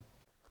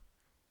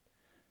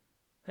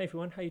Hey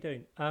everyone, how you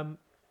doing?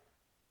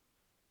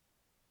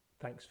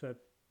 Thanks for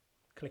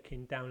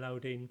clicking,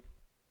 downloading,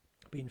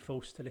 being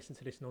forced to listen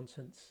to this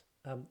nonsense.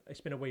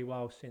 It's been a wee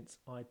while since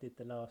I did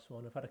the last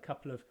one. I've had a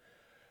couple of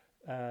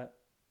uh,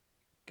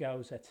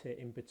 goes at it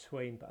in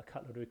between, but a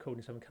couple of the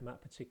recordings haven't come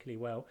out particularly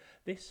well.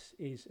 This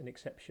is an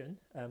exception.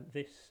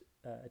 This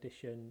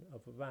edition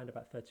of around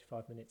about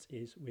 35 minutes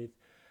is with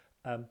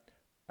um,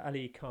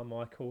 Ali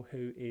Carmichael,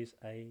 who is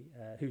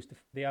who's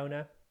the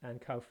owner and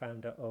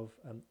co-founder of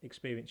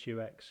Experience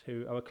UX,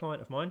 who are a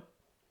client of mine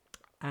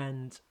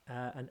and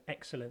an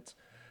excellent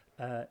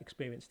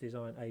experience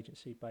design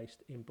agency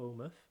based in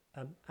Bournemouth.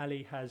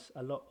 Ali has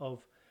a lot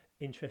of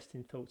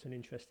interesting thoughts and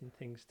interesting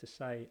things to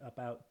say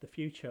about the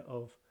future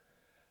of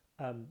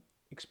um,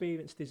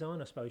 experience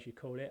design, I suppose you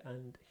call it,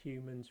 and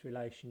humans'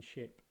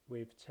 relationship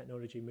with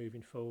technology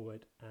moving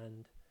forward,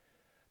 and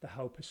the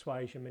whole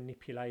persuasion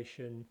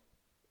manipulation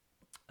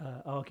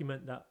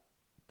argument that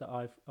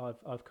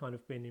I've kind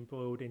of been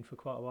embroiled in for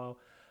quite a while,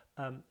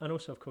 and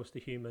also of course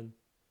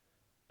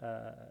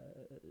uh,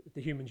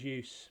 the human's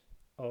use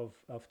of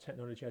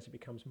technology as it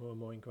becomes more and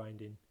more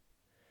ingrained in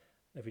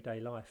everyday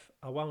life.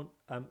 I won't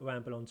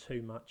ramble on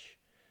too much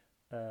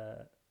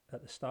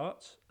at the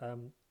start.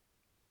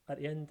 At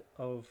the end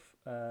of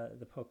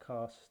the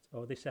podcast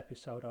or this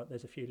episode,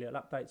 there's a few little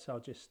updates I'll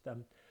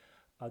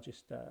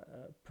just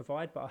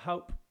provide. But I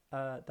hope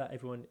that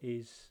everyone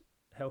is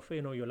healthy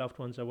and all your loved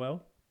ones are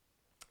well,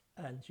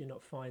 and you're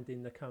not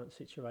finding the current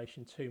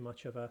situation too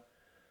much of a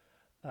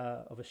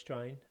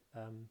strain.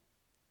 I'm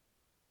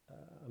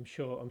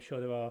sure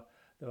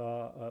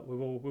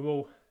we're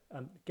all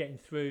getting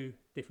through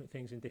different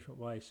things in different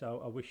ways.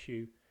 So I wish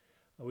you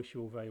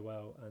all very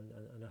well,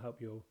 and I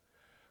hope you're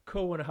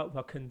cool, and I hope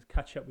I can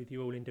catch up with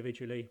you all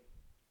individually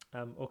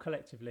or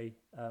collectively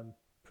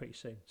pretty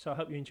soon. So I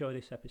hope you enjoy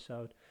this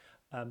episode,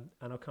 and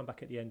I'll come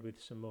back at the end with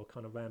some more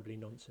kind of rambling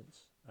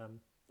nonsense.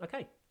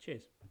 Okay,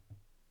 cheers.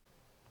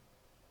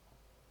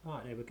 All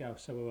right, there we go.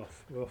 So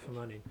we're off and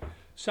running.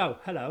 So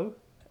hello.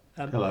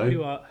 Hello.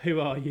 Who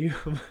are you?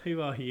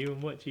 Who are you,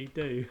 and what do you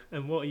do?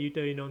 And what are you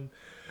doing on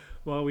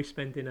while we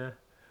spending a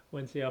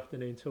Wednesday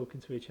afternoon talking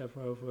to each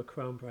other over a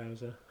Chrome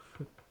browser?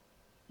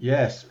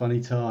 Yes, funny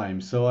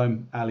time. So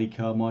I'm Ali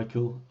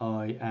Carmichael.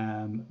 I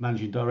am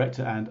managing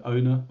director and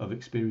owner of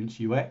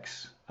Experience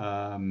UX.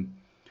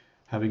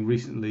 Having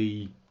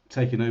recently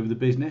taken over the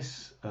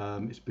business,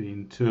 it's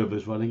been two of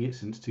us running it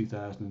since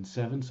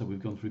 2007. So we've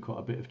gone through quite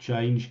a bit of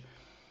change,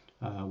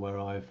 where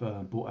I've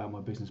brought out my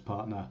business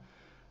partner,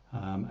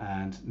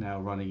 and now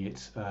running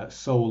it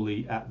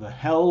solely at the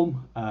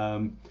helm.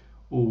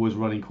 All was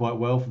running quite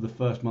well for the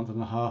first month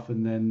and a half,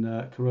 and then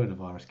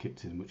coronavirus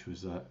kicked in, which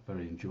was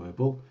very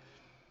enjoyable.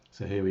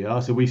 So here we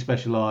are. So we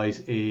specialise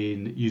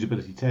in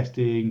usability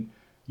testing,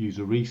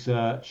 user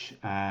research,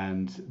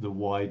 and the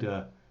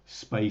wider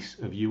space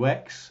of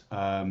UX.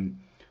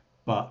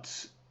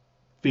 But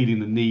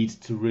feeling the need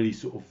to really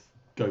sort of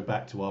go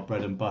back to our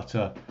bread and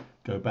butter,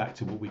 go back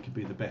to what we could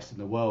be the best in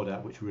the world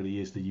at, which really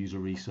is the user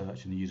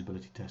research and the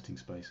usability testing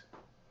space.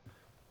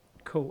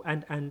 Cool.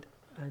 And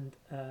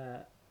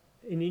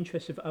in the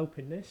interest of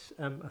openness,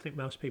 I think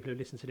most people who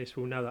listen to this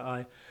will know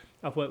that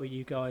I've worked with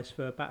you guys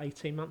for about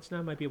 18 months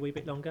now, maybe a wee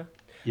bit longer.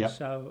 Yep.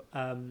 So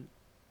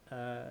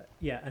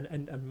yeah,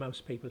 and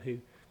most people who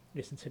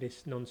listen to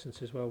this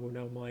nonsense as well will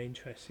know my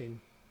interest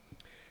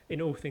in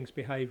all things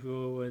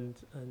behavioural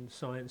and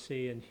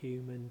sciencey and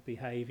human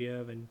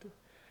behaviour and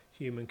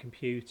human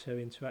computer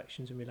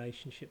interactions and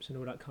relationships and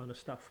all that kind of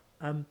stuff.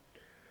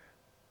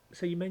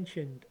 So you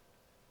mentioned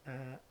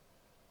a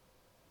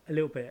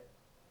little bit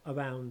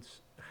around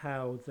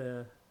how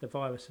the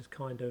virus has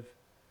kind of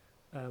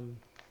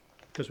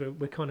because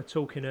we're kind of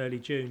talking early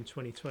June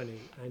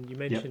 2020, and you Yep.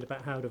 mentioned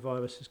about how the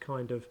virus has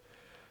kind of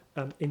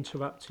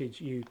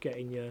interrupted you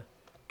getting your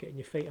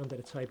feet under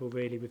the table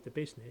really with the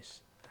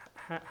business.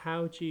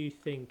 How do you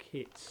think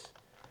it's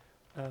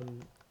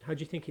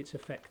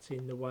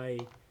affecting the way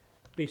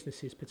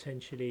businesses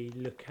potentially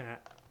look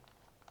at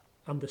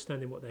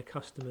understanding what their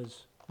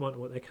customers want,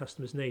 what their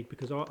customers need?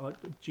 Because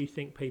do you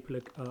think people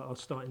are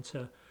starting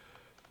to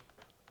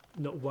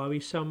not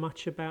worry so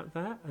much about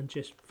that and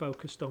just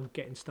focused on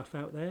getting stuff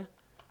out there?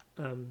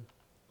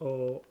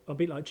 Or a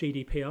bit like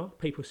GDPR,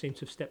 people seem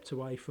to have stepped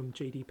away from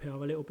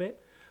GDPR a little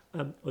bit.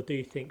 Or do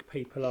you think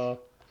people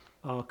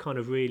are kind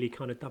of really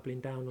kind of doubling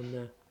down on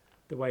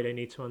the way they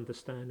need to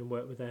understand and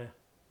work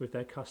with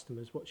their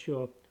customers? What's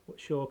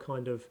your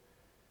kind of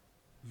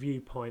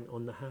viewpoint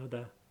on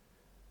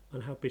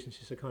how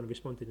businesses are kind of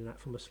responding to that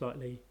from a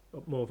slightly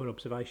more of an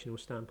observational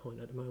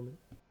standpoint at the moment?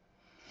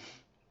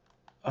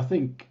 I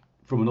think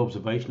from an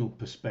observational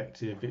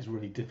perspective, it's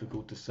really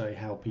difficult to say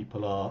how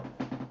people are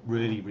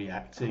really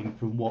reacting.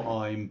 From what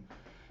I'm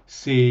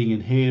seeing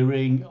and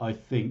hearing, I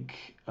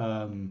think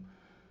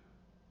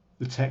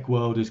the tech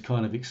world has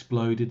kind of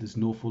exploded. There's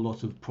an awful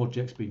lot of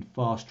projects being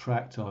fast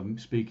tracked. I'm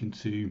speaking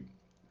to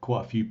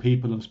quite a few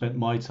people. I've spent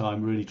my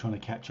time really trying to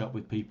catch up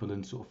with people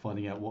and sort of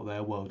finding out what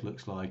their world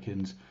looks like.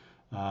 And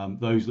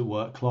those that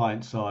work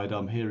client side,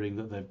 I'm hearing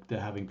that they're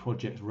having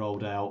projects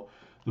rolled out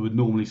that would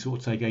normally sort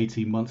of take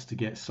 18 months to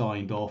get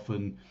signed off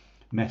and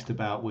messed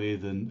about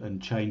with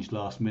and changed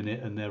last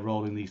minute, and they're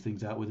rolling these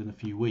things out within a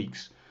few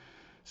weeks.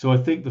 So I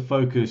think the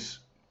focus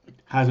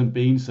hasn't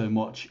been so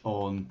much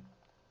on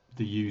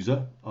the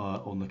user,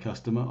 on the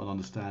customer, on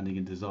understanding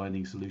and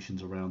designing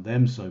solutions around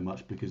them so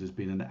much, because there's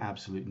been an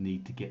absolute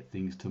need to get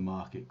things to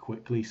market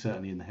quickly,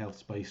 certainly in the health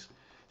space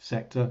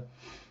sector,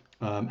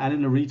 and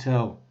in the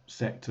retail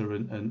sector,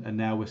 and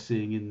now we're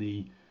seeing in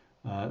the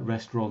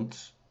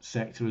restaurant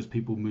sector as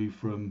people move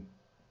from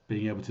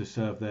being able to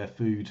serve their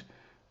food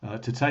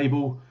to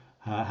table,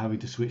 having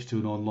to switch to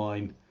an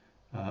online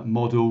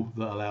model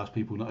that allows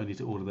people not only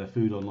to order their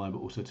food online but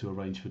also to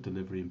arrange for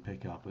delivery and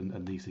pickup,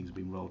 and these things have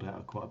been rolled out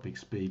at quite a big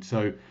speed.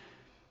 So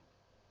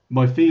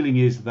my feeling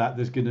is that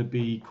there's going to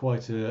be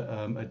quite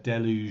a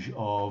deluge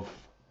of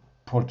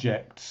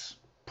projects,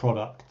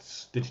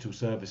 products, digital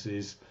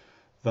services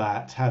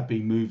that have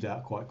been moved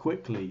out quite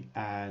quickly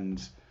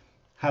and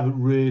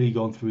haven't really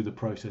gone through the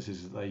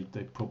processes that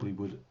they probably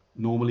would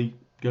normally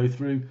go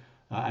through,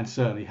 and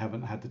certainly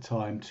haven't had the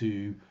time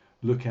to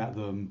look at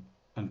them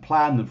and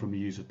plan them from a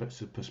user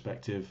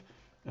perspective,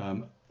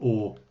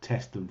 or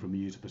test them from a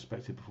user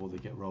perspective before they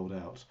get rolled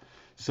out.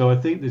 So I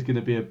think there's going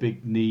to be a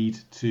big need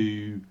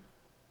to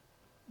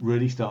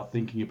really start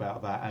thinking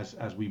about that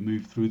as we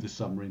move through the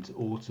summer into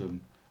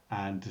autumn,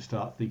 and to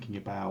start thinking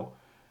about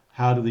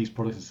how do these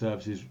products and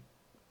services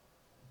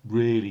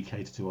really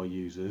cater to our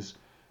users.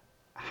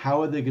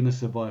 How are they going to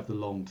survive the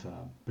long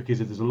term?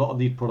 Because if there's a lot of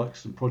these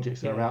products and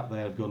projects that are out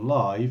there have gone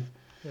live,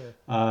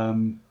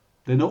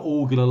 they're not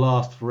all going to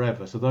last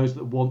forever. So those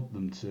that want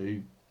them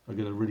to are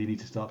going to really need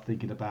to start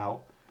thinking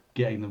about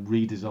getting them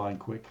redesigned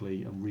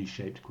quickly and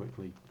reshaped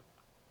quickly.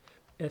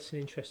 That's an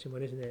interesting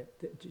one, isn't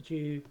it? Did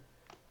you?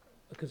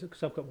 Because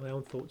I've got my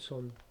own thoughts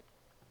on,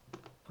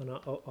 and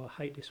I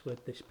hate this word,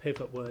 this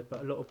pivot word,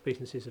 but a lot of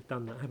businesses have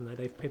done that, haven't they?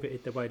 They've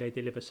pivoted the way they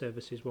deliver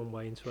services one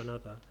way into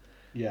another.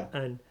 Yeah.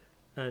 And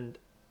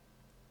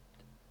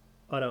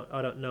I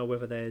don't know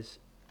whether there's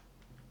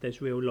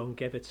real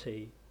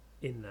longevity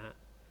in that.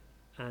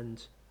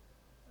 And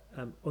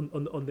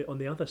on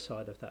the other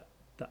side of that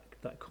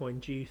coin,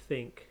 do you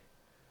think,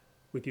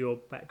 with your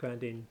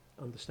background in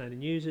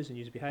understanding users and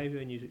user behaviour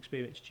and user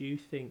experience, do you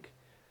think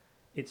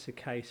it's a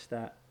case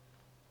that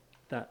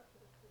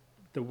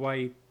the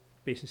way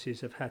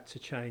businesses have had to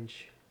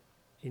change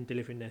in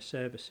delivering their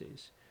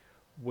services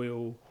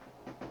will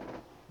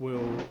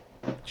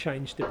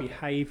change the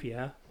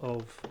behaviour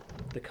of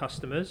the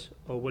customers,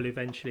 or will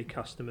eventually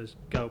customers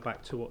go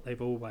back to what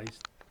they've always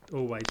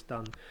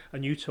done?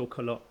 And you talk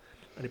a lot,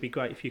 and it'd be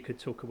great if you could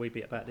talk a wee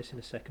bit about this in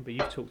a second, but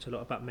you've talked a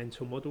lot about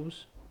mental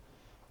models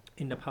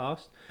in the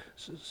past.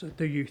 So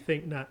do you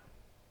think that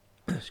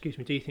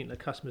do you think that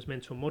customers'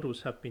 mental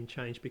models have been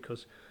changed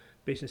because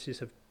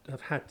businesses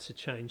have had to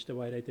change the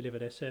way they deliver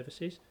their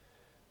services?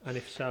 And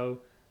if so,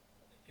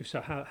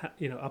 how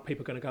are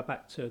people going to go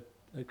back to,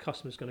 are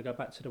customers going to go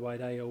back to the way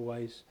they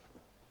always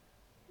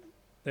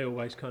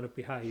kind of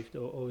behaved,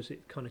 or is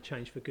it kind of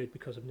changed for good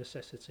because of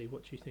necessity?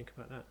 What do you think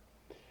about that?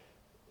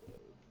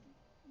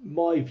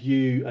 My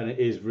view, and it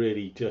is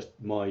really just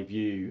my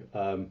view,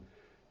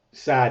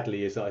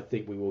 sadly, is that I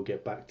think we will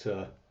get back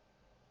to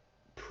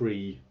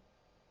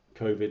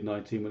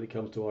pre-COVID-19 when it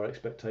comes to our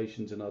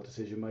expectations and our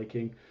decision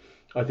making.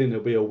 I think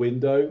there'll be a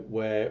window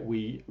where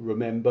we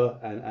remember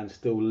and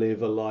still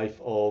live a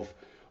life of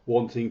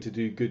wanting to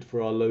do good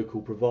for our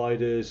local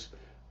providers,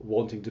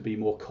 wanting to be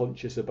more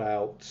conscious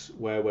about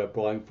where we're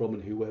buying from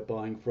and who we're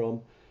buying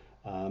from.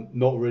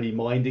 Not really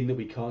minding that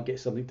we can't get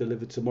something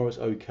delivered tomorrow. It's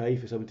okay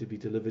for something to be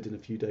delivered in a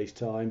few days'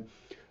 time.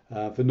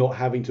 For not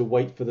having to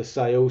wait for the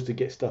sales to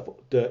get stuff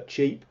dirt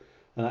cheap,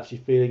 and actually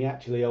feeling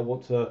I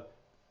want to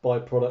buy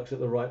products at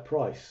the right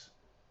price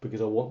because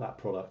I want that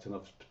product and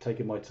I've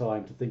taken my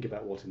time to think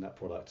about wanting that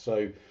product.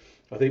 So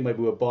I think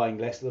maybe we're buying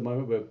less at the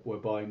moment. We're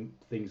buying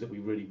things that we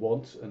really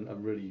want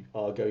and really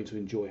are going to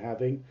enjoy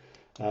having.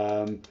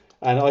 And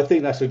I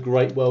think that's a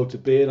great world to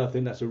be in. I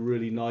think that's a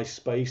really nice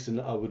space,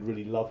 and I would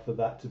really love for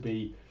that to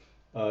be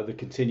the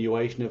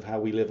continuation of how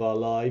we live our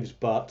lives.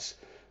 But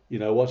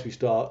once we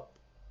start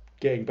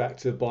getting back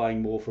to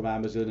buying more from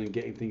Amazon and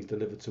getting things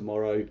delivered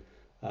tomorrow,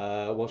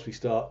 once we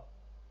start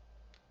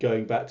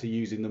going back to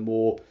using the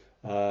more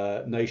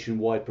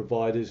nationwide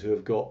providers who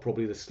have got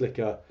probably the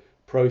slicker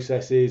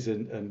processes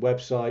and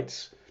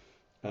websites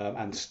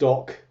and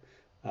stock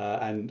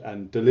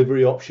and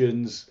delivery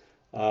options,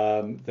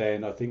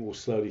 then I think we'll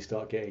slowly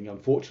start getting,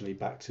 unfortunately,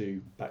 back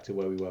to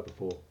where we were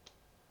before.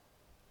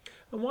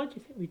 And why do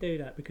you think we do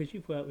that? Because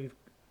you've worked with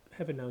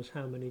heaven knows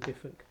how many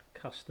different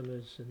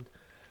customers and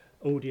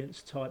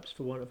audience types,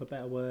 for want of a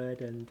better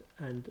word, and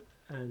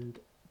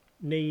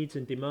needs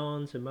and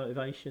demands and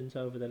motivations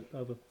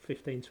over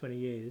 15, 20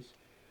 years.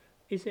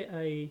 Is it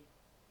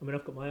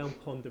I've got my own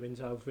ponderings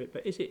over it,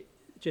 but is it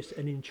just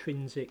an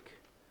intrinsic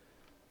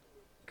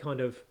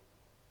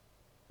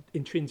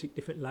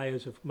different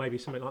layers of maybe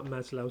something like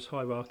Maslow's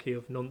hierarchy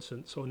of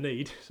nonsense or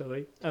need?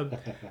 Sorry. Well,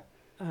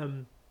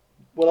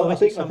 I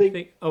think have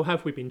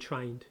we been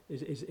trained?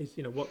 Is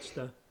what's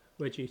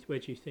where do you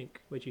think,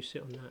 where do you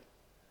sit on that?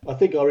 I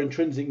think our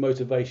intrinsic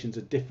motivations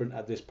are different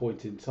at this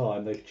point in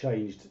time. They've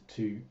changed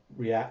to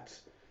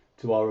react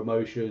to our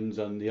emotions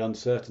and the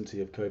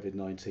uncertainty of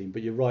COVID-19.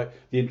 But you're right,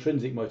 the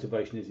intrinsic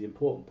motivation is the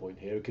important point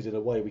here because, in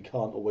a way, we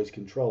can't always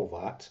control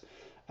that.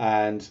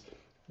 And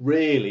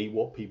really,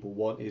 what people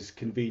want is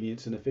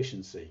convenience and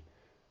efficiency.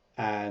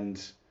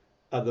 And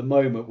at the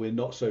moment, we're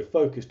not so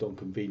focused on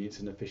convenience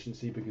and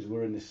efficiency because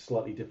we're in this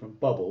slightly different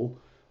bubble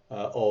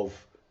of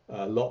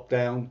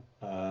lockdown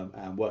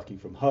and working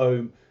from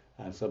home,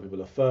 and some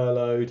people are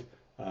furloughed.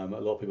 A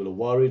lot of people are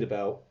worried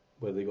about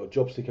whether they've got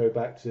jobs to go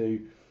back to,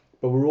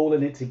 but we're all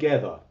in it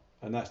together,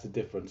 and that's the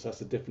difference. That's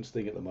the difference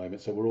thing at the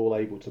moment. So we're all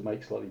able to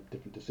make slightly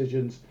different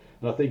decisions,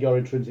 and I think our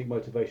intrinsic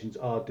motivations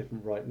are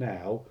different right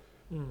now.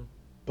 Mm.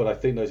 But I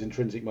think those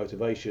intrinsic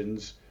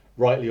motivations,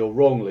 rightly or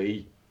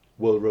wrongly,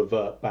 will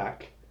revert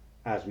back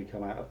as we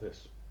come out of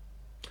this.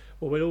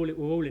 Well, we're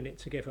all in it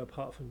together,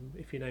 apart from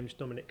if your name's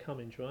Dominic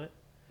Cummings, right?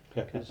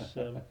 Because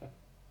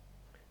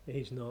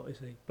he's not, is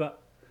he?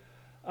 But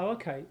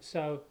okay.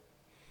 So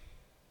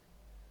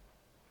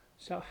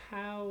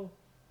how?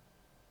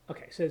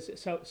 Okay, so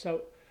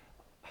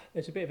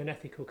there's a bit of an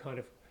ethical kind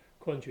of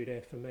quandary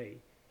there for me.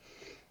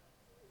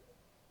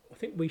 I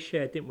think we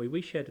shared, didn't we?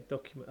 We shared a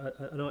document,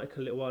 an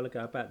article a little while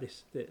ago about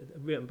this,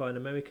 written by an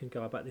American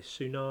guy about this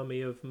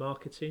tsunami of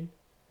marketing.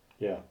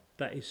 Yeah.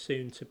 That is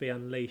soon to be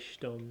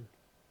unleashed on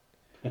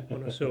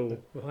us all,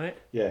 right?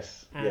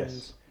 Yes.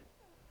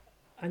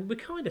 And we're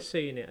kind of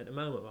seeing it at the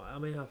moment, right? I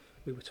mean,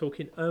 we were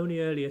talking only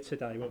earlier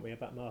today, weren't we,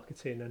 about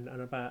marketing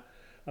and about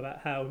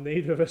how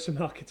neither of us are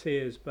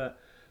marketeers, but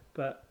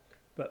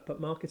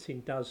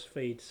marketing does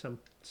feed some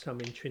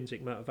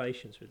intrinsic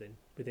motivations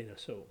within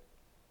us all.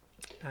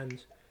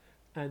 And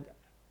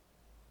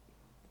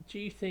do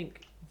you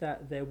think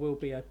that there will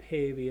be a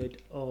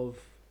period of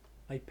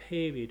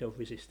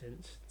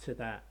resistance to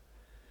that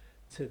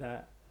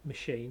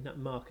machine, that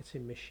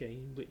marketing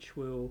machine, which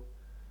will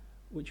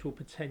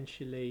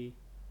potentially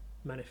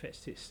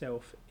manifest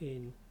itself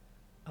in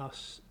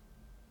us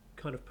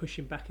kind of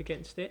pushing back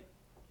against it?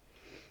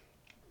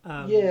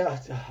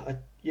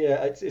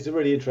 It's a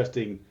really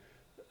interesting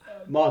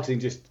marketing.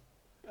 Just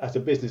as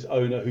a business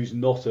owner who's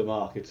not a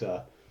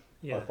marketer,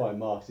 I find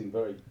marketing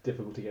very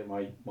difficult to get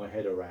my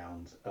head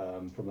around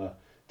from a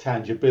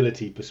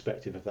tangibility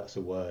perspective, if that's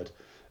a word.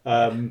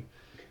 I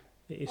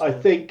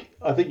think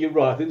you're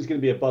right. I think there's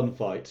going to be a bun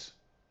fight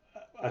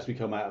as we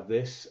come out of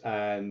this,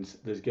 and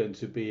there's going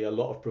to be a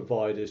lot of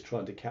providers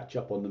trying to catch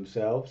up on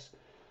themselves.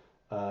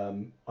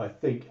 I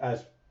think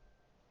as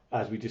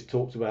we just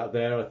talked about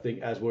there, I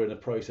think as we're in a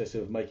process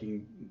of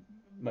maybe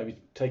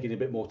taking a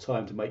bit more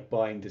time to make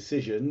buying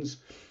decisions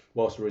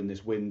whilst we're in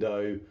this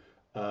window,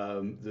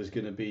 there's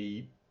going to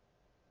be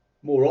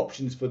more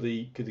options for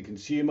the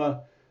consumer,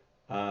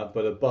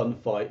 but a bun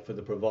fight for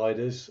the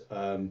providers,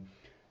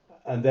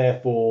 and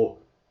therefore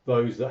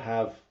those that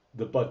have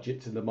the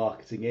budgets and the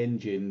marketing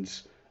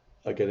engines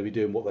are going to be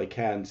doing what they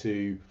can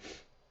to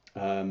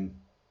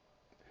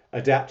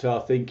adapt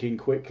our thinking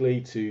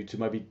quickly, to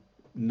maybe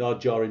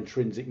nudge our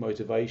intrinsic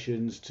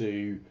motivations,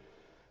 to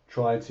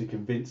try to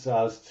convince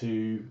us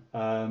to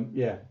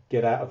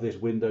get out of this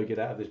window, get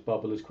out of this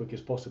bubble as quick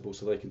as possible,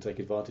 so they can take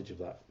advantage of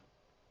that.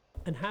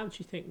 And how do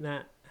you think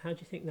that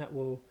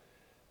will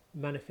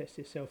manifest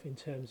itself in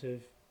terms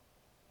of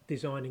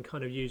designing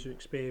kind of user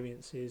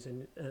experiences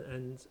and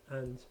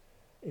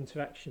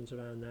interactions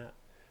around that?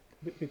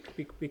 Because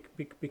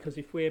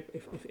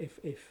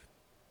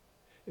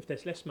if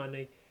there's less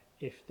money,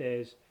 if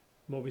there's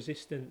more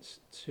resistance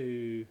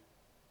to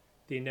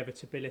the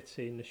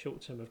inevitability in the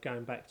short term of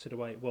going back to the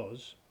way it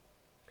was,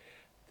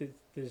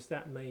 does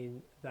that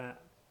mean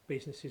that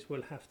businesses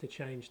will have to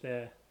change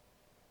their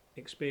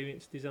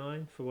experience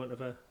design, for want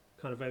of a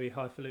kind of very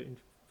highfalutin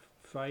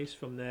phrase,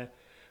 from the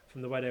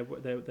way their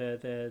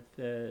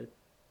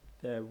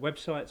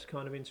websites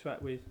kind of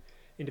interact with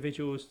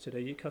individuals, to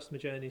their customer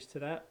journeys, to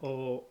that,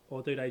 or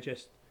do they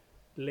just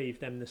leave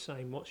them the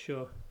same?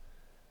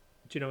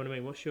 Do you know what I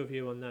mean? What's your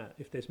view on that?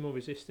 If there's more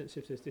resistance,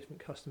 if there's different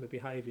customer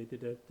behaviour,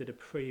 did the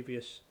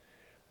previous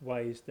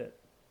ways that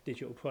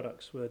digital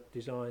products were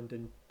designed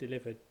and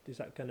delivered, is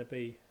that going to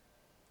be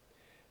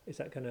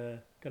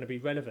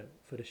relevant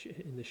for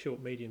in the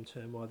short medium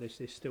term, while there's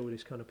still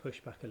this kind of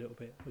pushback a little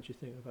bit? What do you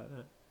think about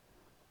that?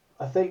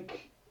 I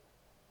think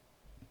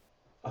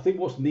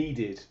what's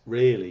needed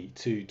really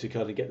to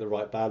kind of get the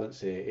right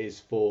balance here is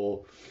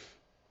for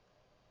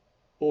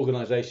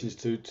organisations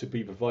to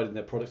be providing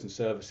their products and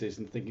services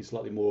and thinking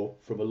slightly more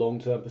from a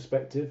long-term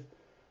perspective.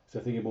 So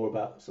thinking more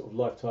about sort of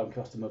lifetime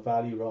customer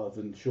value rather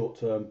than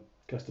short-term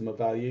customer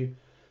value.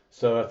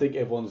 So I think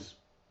everyone's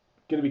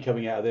going to be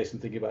coming out of this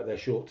and thinking about their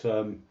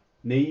short-term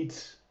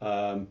needs.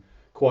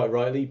 Quite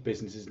rightly,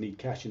 businesses need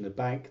cash in the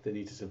bank. They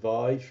need to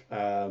survive.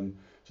 So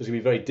it's going to be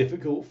very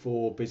difficult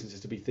for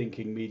businesses to be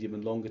thinking medium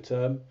and longer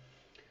term.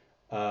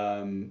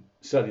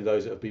 Certainly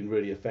those that have been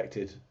really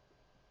affected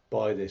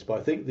by this. But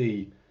I think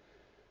the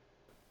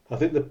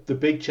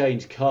big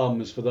change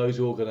comes for those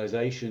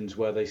organisations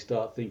where they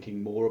start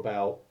thinking more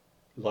about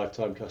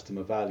lifetime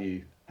customer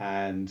value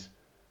and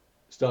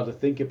start to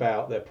think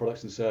about their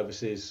products and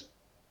services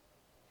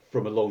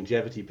from a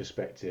longevity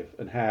perspective,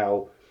 and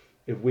how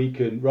if we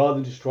can, rather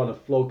than just trying to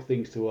flog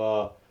things to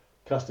our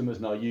customers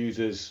and our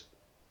users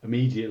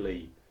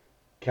immediately,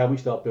 can we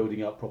start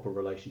building up proper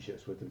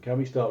relationships with them? Can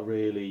we start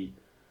really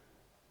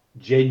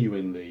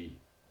genuinely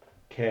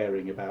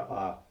caring about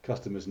our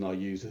customers and our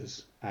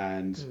users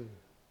and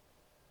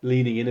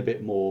leaning in a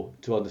bit more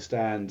to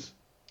understand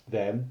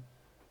them,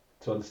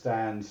 to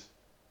understand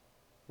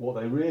what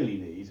they really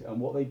need and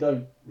what they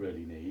don't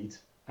really need,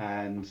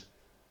 and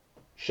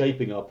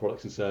shaping our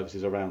products and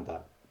services around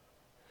that.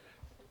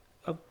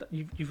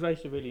 You've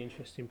raised a really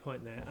interesting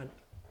point there, and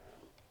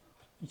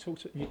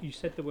you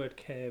said the word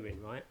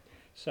caring, right?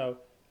 So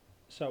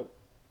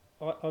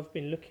I've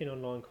been looking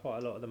online quite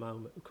a lot at the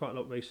moment, quite a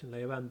lot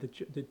recently, around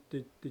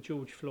the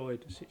George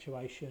Floyd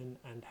situation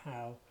and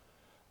how,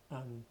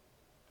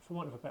 for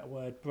want of a better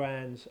word,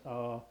 brands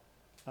are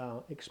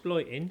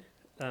exploiting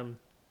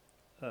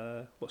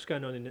what's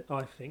going on in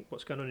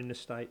the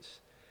States,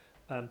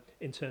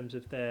 in terms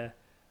of their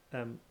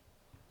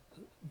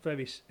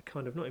very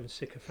kind of, not even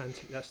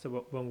sycophantic, that's the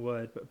wrong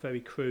word, but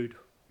very crude.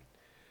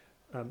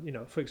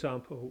 For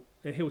example,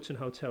 the Hilton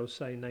hotels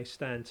saying they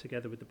stand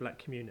together with the black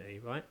community,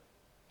 right?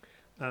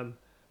 I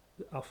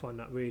find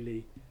that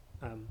really,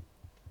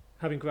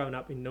 having grown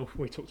up in North,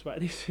 we talked about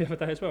this the other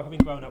day as well, having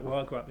grown up where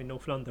I grew up in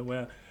North London,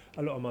 where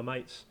a lot of my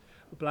mates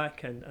were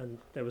black, and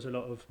there was a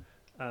lot of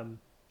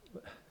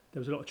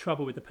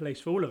trouble with the police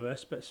for all of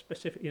us, but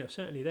specifically,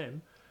 certainly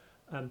them.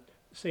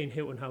 Seeing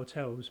Hilton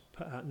hotels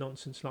put out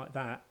nonsense like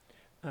that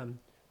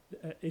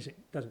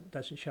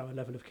doesn't show a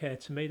level of care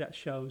to me. That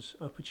shows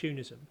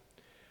opportunism.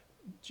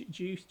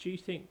 Do you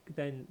think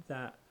then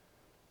that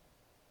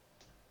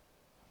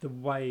the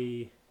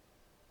way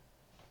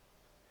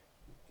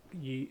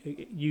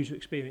user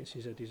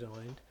experiences are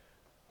designed,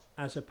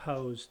 as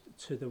opposed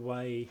to the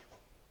way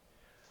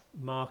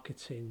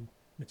marketing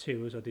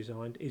materials are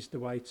designed, is the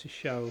way to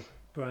show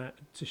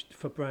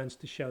for brands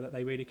to show that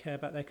they really care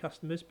about their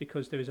customers?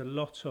 Because there is a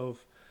lot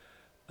of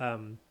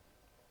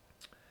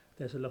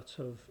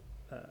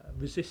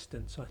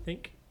resistance, I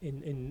think,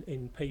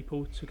 in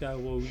people to go,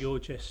 well,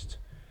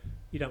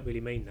 you don't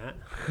really mean that.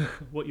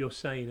 What you're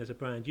saying as a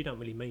brand, you don't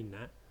really mean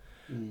that.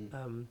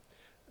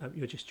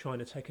 You're just trying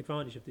to take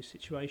advantage of this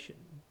situation.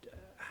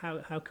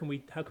 How can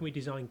we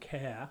design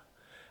care,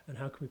 and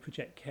how can we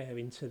project care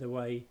into the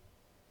way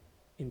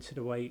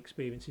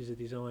experiences are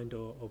designed,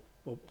 or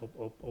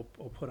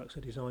products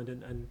are designed,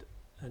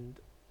 and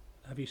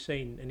have you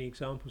seen any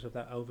examples of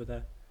that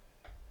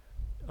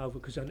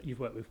because you've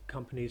worked with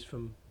companies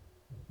from,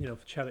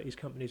 charities,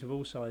 companies of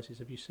all sizes.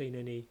 Have you seen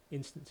any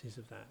instances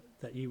of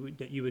that you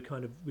would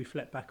kind of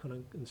reflect back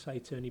on and say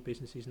to any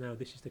businesses now,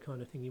 this is the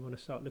kind of thing you want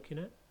to start looking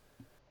at?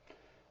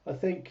 I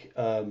think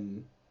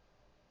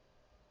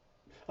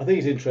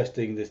it's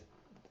interesting, this,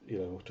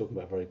 we're talking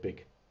about a very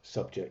big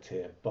subject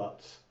here,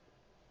 but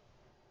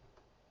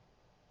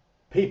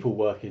people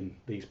work in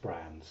these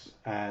brands,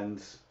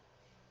 and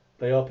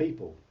they are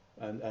people.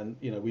 And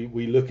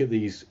we look at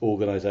these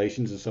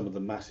organisations, and some of the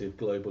massive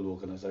global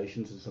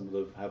organisations, and some of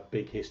them have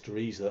big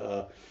histories that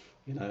are,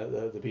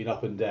 they've been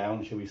up and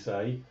down, shall we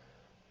say,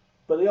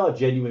 but they are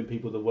genuine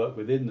people that work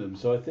within them.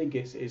 So I think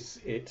it's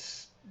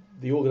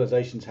the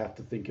organisations have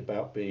to think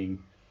about being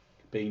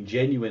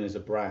genuine as a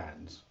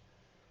brand,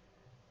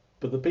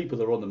 but the people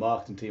that are on the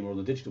marketing team or on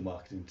the digital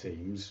marketing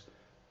teams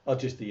are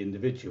just the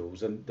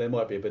individuals, and there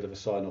might be a bit of a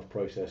sign-off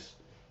process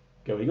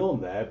going on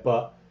there,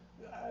 but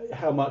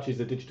how much is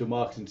the digital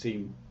marketing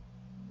team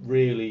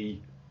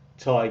really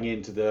tying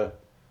into the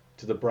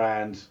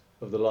brand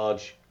of the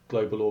large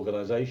global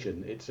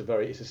organisation? It's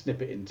a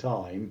snippet in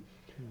time.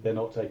 They're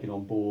not taking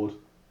on board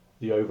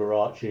the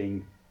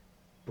overarching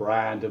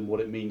brand and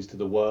what it means to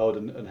the world,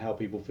 and how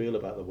people feel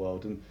about the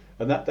world, and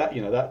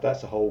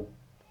that's a whole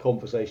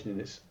conversation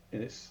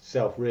in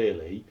itself,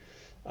 really.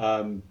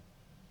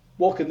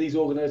 What can these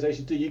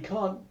organisations do? You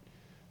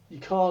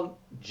can't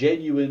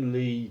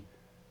genuinely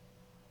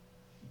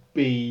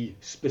be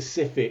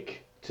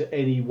specific to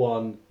any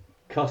one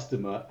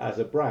customer as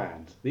a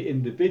brand. The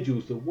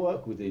individuals that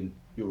work within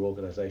your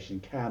organisation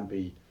can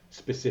be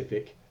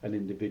specific and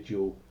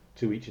individual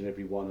to each and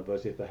every one of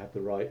us if they have the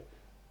right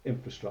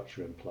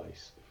infrastructure in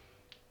place.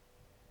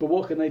 But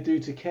what can they do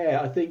to care?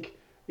 I think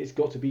it's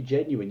got to be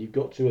genuine. You've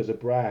got to, as a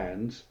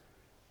brand,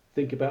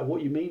 think about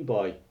what you mean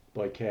by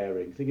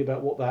caring. Think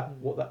about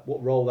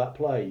what role that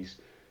plays.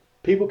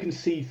 People can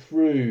see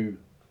through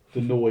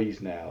the noise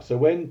now. So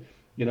when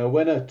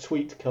a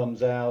tweet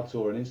comes out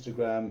or an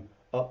Instagram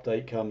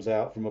update comes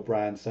out from a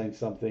brand saying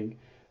something,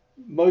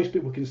 most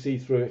people can see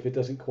through it if it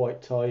doesn't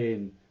quite tie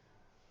in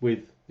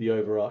with the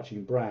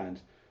overarching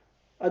brand.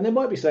 And they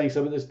might be saying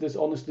something that's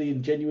honestly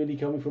and genuinely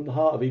coming from the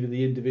heart of either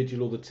the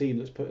individual or the team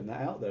that's putting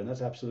that out there, and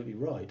that's absolutely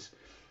right.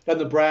 And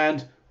the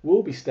brand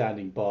will be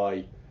standing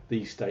by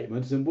these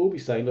statements and will be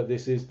saying, look,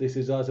 this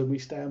is us, and we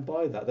stand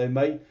by that. They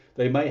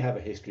may have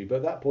a history, but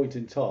at that point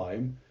in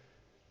time,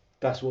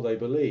 that's what they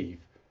believe.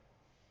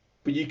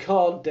 but you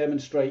can't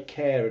demonstrate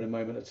care in a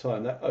moment of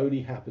time. That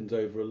only happens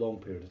over a long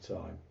period of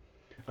time.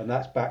 And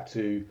that's back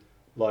to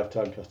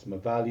lifetime customer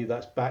value.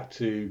 That's back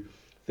to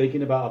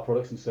thinking about our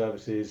products and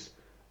services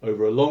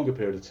over a longer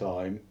period of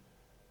time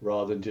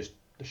rather than just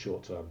the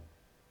short term.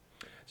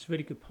 It's a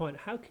really good point.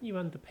 How can you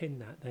underpin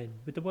that then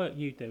with the work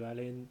you do,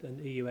 Ali, and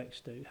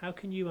EUX do? How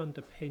can you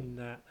underpin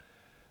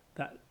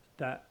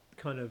that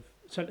kind of?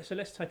 So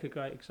let's take a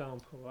great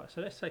example, right?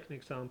 So let's take an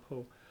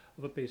example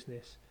of a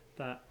business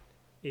that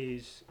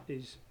is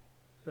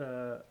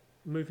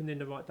moving in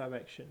the right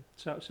direction.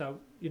 So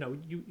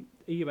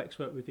EUX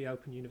work with the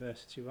Open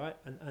University, right?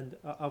 And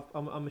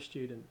I'm a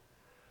student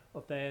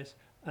of theirs,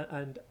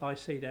 and I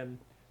see them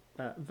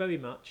very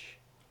much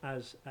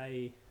as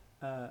a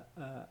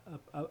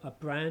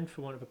brand,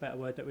 for want of a better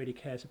word, that really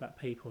cares about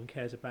people and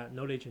cares about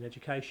knowledge and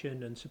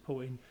education and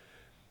supporting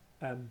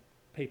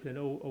people in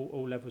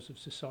all levels of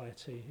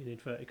society, in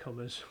inverted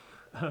commas.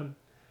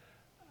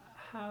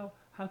 How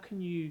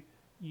can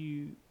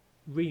you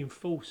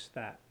reinforce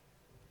that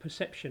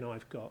perception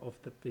I've got of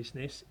the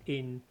business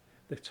in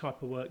the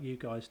type of work you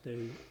guys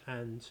do,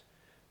 and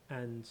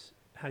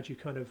how do you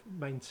kind of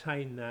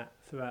maintain that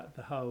throughout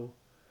the whole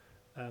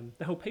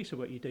piece of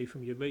work you do,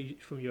 from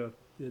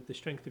the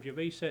strength of your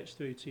research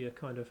through to your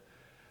kind of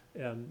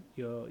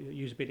your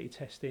usability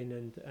testing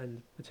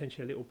and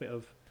potentially a little bit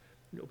of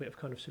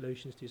kind of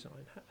solutions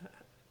design.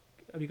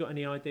 Have you got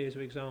any ideas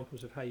or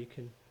examples of how you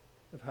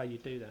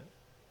do that?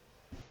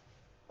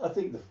 I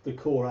think the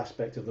core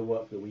aspect of the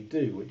work that we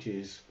do, which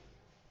is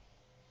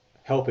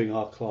helping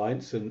our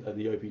clients, and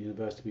the Open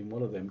University being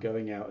one of them,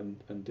 going out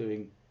and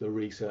doing the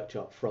research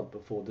up front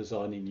before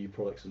designing new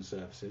products and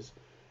services.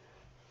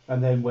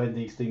 And then when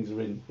these things are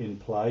in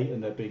play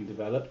and they're being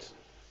developed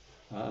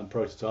and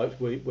prototyped,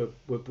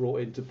 we're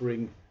brought in to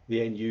bring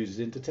the end users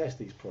in to test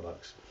these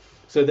products.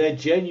 So they're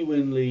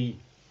genuinely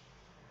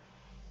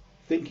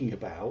thinking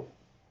about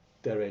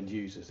their end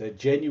users. They're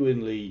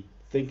genuinely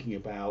thinking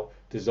about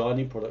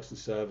designing products and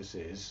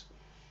services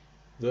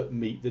that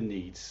meet the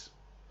needs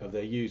of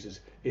their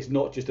users. It's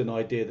not just an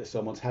idea that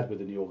someone's had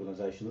within the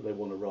organisation that they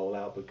want to roll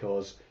out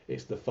because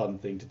it's the fun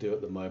thing to do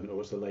at the moment,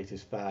 or it's the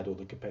latest fad, or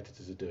the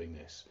competitors are doing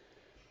this.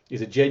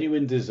 It's a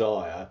genuine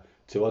desire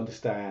to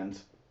understand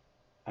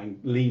and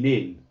lean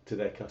in to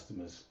their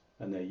customers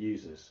and their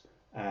users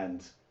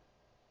and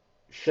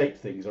shape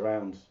things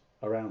around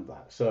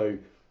that. So,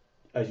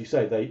 as you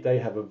say, they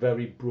have a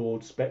very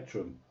broad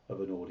spectrum of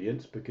an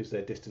audience because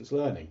they're distance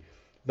learning.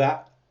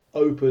 That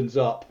opens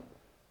up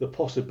the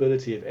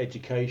possibility of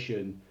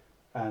education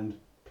and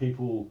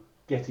people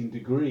getting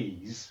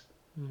degrees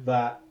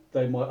that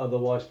they might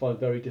otherwise find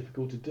very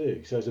difficult to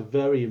do. So it's a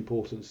very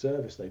important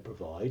service they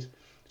provide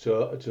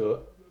to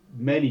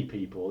many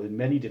people in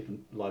many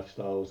different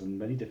lifestyles and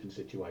many different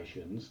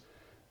situations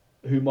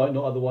who might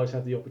not otherwise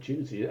have the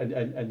opportunity.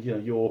 And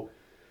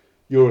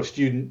you're a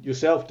student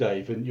yourself,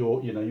 Dave, and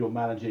you're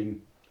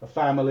managing a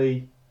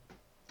family,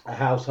 a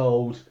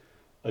household,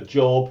 a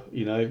job,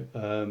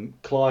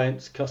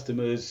 clients,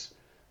 customers,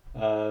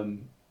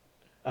 and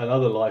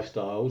other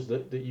lifestyles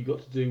that you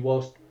got to do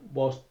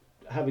whilst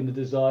having the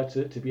desire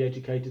to be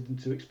educated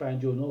and to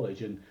expand your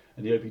knowledge, and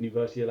the Open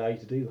University allow you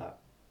to do that.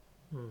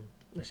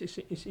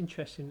 It's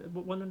interesting.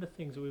 One of the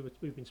things that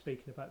we've been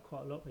speaking about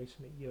quite a lot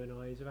recently, you and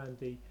I, is around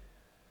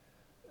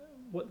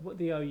what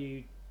the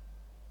OU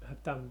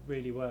have done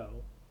really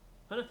well,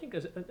 and I think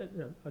as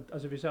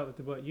a result of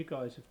the work you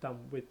guys have done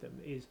with them,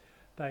 is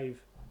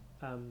they've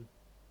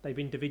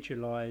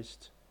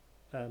individualised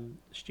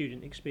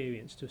student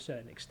experience to a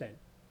certain extent.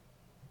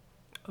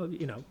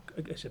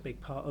 It's a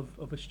big part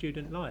of a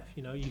student life.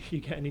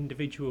 You get an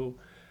individual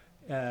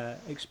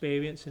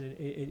experience, and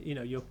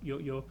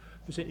you're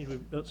presented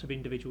with lots of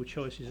individual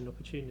choices and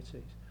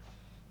opportunities.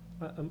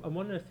 And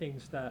one of the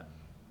things that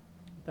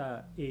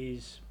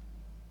is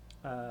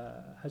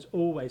has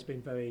always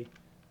been very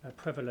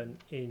prevalent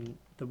in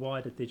the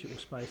wider digital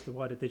space, the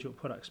wider digital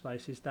product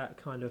space, is that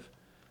kind of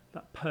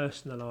that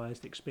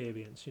personalised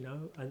experience,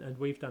 and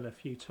we've done a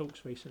few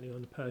talks recently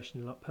on the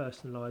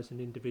personalised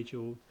and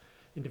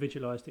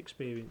individualised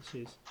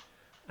experiences,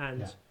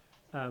 and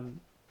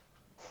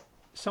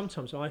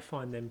sometimes I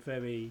find them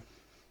very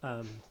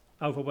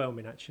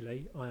overwhelming.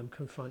 Actually, I am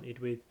confronted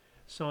with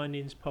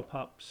sign-ins,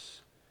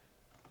 pop-ups,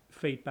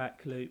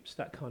 feedback loops,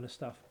 that kind of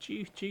stuff. Do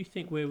you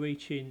think we're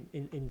reaching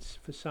in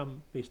for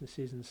some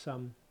businesses and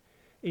some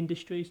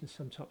industries and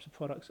some types of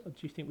products? Or do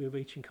you think we're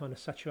reaching kind of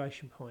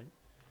saturation point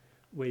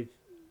with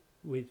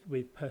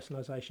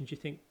personalisation? Do you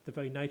think the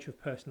very nature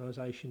of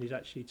personalisation is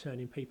actually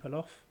turning people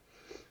off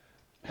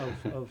of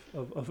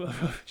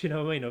do you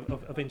know what I mean,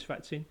 of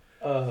interacting?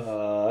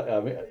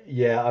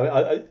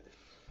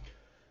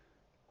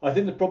 I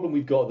think the problem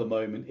we've got at the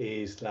moment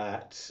is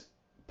that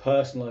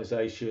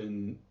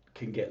personalisation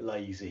can get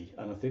lazy,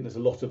 and I think there's a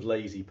lot of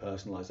lazy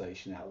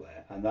personalisation out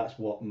there, and that's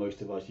what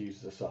most of us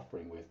users are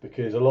suffering with,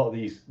 because a lot of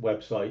these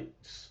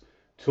websites,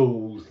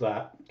 tools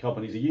that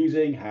companies are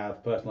using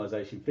have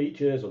personalisation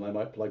features, or they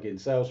might plug in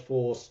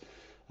Salesforce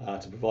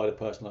to provide a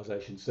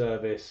personalisation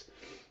service,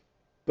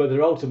 but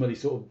they're ultimately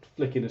sort of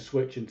flicking a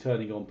switch and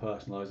turning on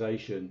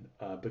personalisation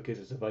because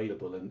it's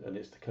available and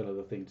it's the kind of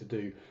the thing to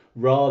do,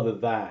 rather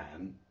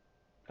than,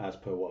 as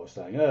per what I was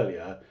saying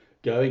earlier,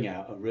 going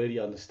out and really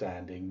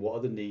understanding what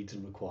are the needs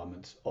and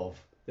requirements of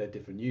their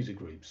different user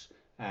groups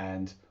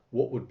and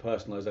what would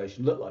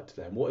personalisation look like to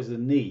them. What is the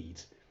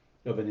need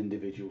of an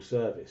individual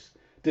service?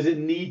 Does it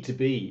need to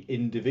be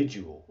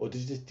individual, or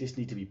does it just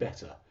need to be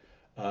better?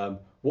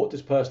 What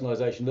does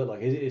personalisation look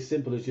like? Is it as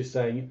simple as just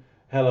saying,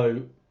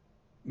 hello,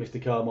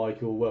 Mr.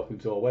 Carmichael, welcome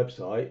to our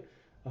website.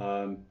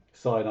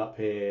 Sign up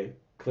here,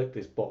 click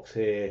this box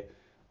here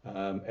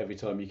every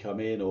time you come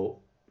in, or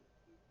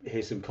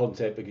here's some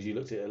content because you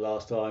looked at it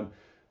last time.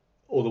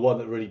 Or the one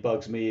that really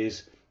bugs me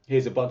is,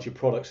 here's a bunch of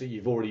products that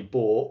you've already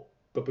bought,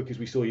 but because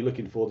we saw you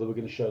looking for them, we're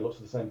going to show lots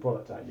of the same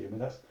product at you. I mean,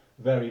 that's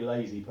very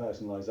lazy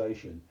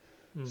personalisation.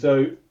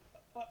 So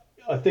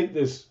I think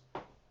there's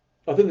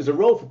a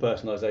role for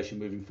personalisation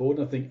moving forward.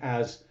 And I think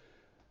as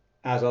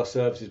our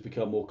services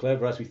become more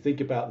clever, as we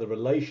think about the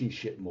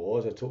relationship more,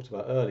 as I talked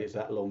about earlier, it's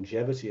that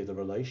longevity of the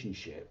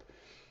relationship,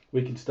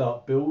 we can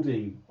start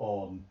building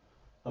on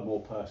a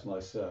more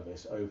personalised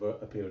service over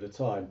a period of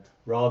time,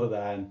 rather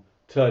than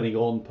turning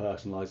on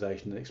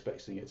personalisation and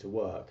expecting it to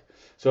work.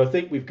 So I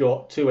think we've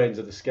got two ends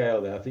of the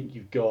scale there. I think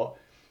you've got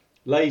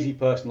lazy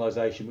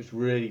personalisation, which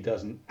really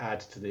doesn't add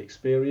to the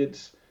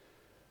experience.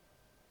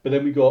 But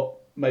then we've got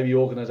maybe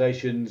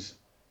organisations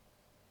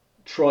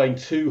trying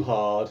too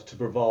hard to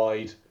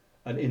provide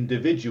an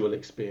individual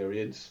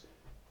experience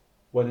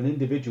when an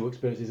individual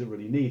experience isn't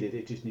really needed.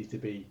 It just needs to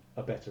be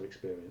a better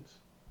experience.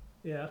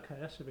 Yeah, okay,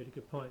 that's a really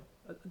good point.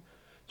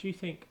 Do you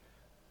think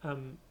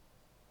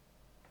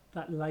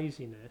that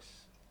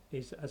laziness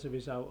is as a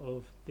result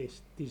of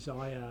this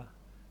desire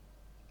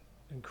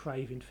and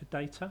craving for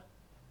data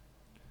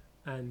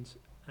and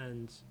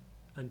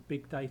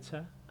big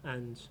data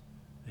and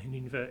in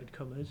inverted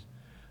commas?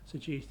 So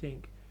do you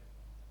think,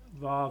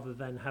 rather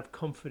than have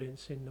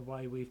confidence in the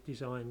way we've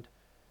designed,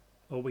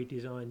 or we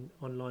design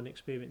online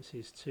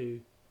experiences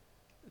to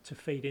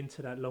feed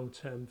into that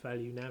long-term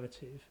value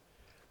narrative,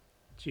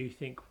 do you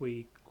think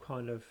we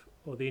kind of,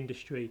 or the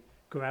industry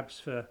grabs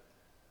for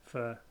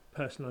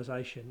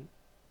personalisation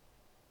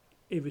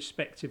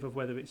irrespective of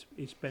whether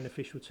it's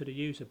beneficial to the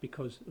user,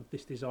 because of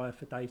this desire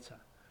for data,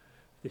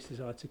 this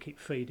desire to keep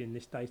feeding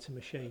this data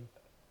machine?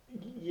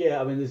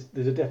 Yeah, I mean,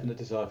 there's a definite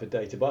desire for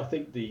data, but I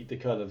think the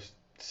kind of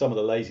some of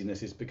the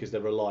laziness is because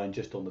they're relying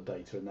just on the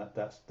data, and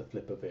that's the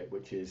flip of it,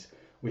 which is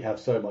we have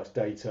so much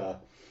data,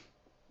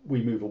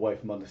 we move away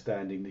from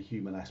understanding the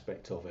human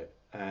aspect of it,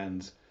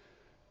 and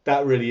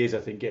that really is, I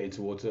think, getting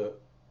towards a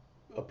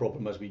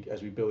problem as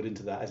we build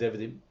into that, as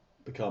everything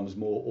becomes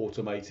more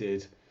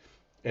automated,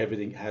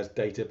 everything has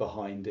data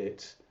behind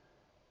it,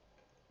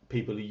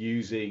 people are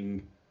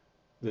using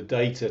the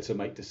data to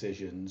make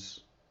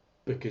decisions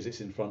because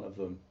it's in front of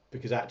them,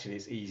 because actually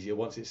it's easier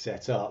once it's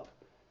set up.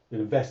 They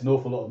invest an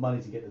awful lot of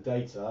money to get the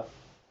data,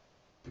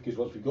 because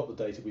once we've got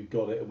the data, we've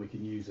got it and we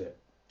can use it.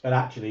 And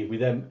actually,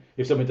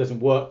 if something doesn't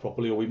work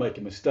properly or we make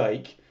a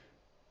mistake,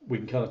 we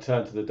can kind of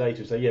turn to the data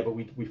and say, yeah, but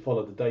we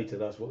followed the data.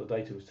 That's what the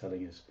data was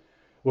telling us.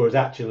 Whereas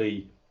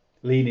actually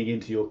leaning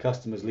into your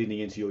customers, leaning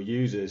into your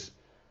users,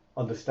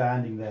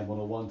 understanding them on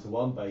a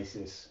one-to-one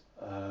basis,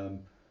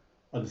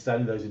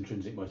 understanding those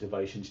intrinsic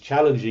motivations,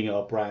 challenging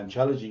our brand,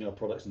 challenging our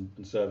products and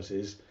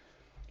services,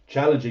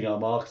 challenging our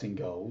marketing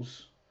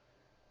goals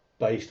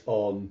based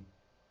on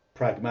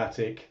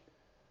pragmatic,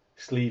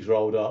 sleeves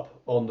rolled up,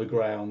 on the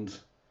ground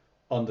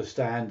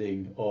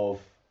understanding of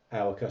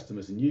our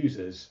customers and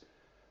users.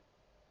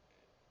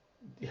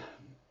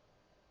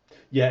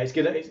 Yeah, it's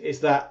going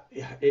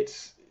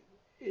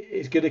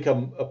to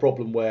become a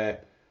problem where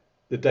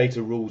the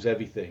data rules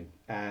everything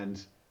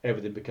and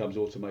everything becomes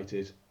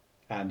automated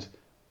and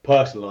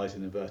personalised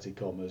in inverted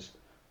commas,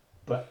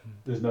 but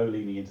there's no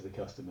leaning into the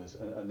customers,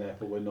 and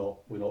therefore we're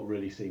not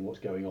really seeing what's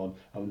going on,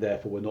 and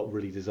therefore we're not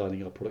really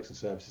designing our products and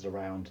services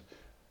around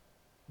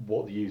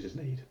what the users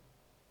need.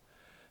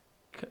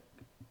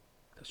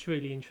 That's a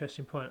really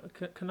interesting point.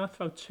 Can I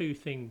throw two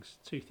things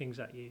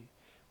at you?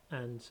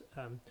 And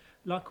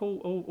like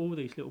all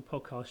these little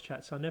podcast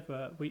chats, I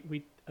never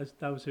we as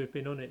those who have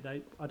been on it,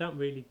 I don't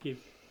really give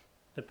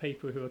the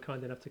people who are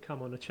kind enough to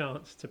come on a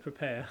chance to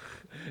prepare,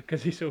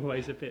 because it's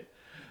always a bit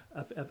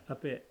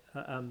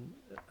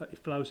it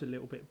flows a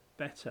little bit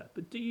better.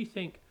 But do you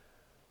think?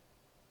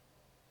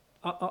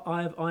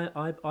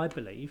 I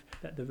believe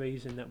that the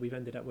reason that we've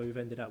ended up where we've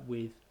ended up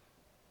with,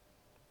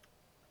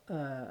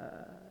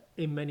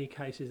 in many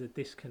cases, a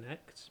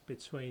disconnect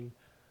between,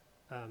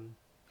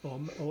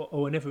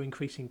 or an ever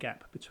increasing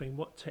gap between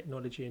what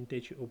technology and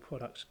digital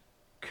products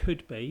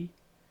could be,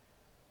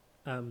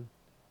 and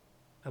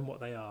what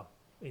they are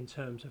in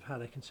terms of how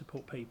they can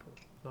support people.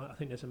 Right? I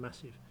think there's a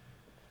massive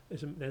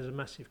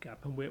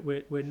gap, and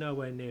we're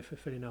nowhere near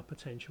fulfilling our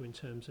potential in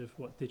terms of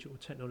what digital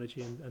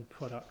technology and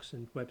products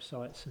and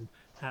websites and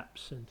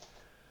apps and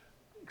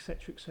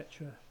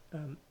etc.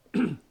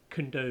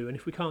 Can do. And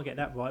if we can't get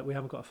that right, we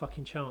haven't got a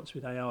fucking chance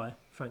with AI,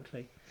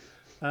 frankly.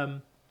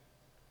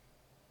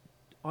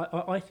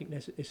 I think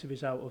it's a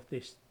result of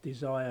this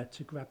desire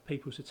to grab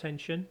people's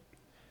attention.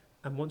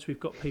 And once we've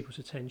got people's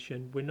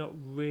attention, we're not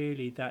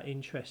really that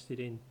interested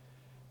in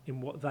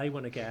what they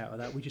want to get out of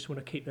that. We just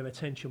want to keep their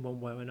attention one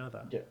way or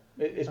another. Yeah,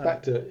 it's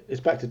back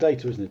to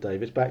data, isn't it,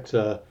 Dave? It's back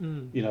to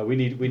we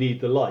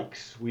need the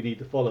likes, we need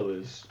the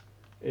followers.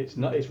 It's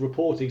not it's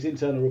reporting, it's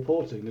internal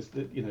reporting.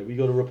 We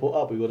got to report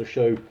up, we got to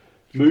show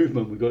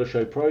movement, we got to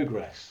show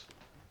progress,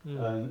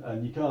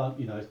 and you can't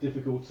it's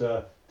difficult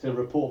to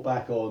report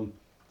back on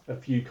a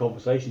few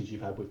conversations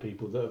you've had with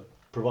people that have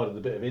provided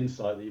a bit of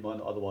insight that you might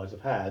not otherwise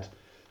have had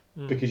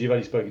because you've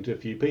only spoken to a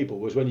few people.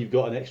 Whereas when you've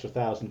got an extra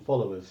 1,000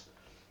 followers,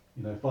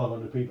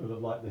 500 people have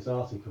liked this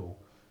article.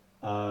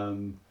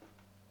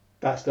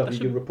 That stuff you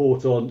can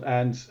report on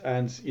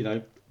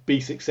and be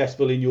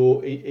successful in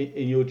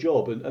your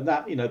job, and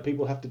that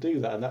people have to do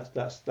that, and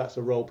that's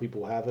a role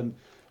people have, and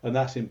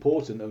that's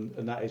important,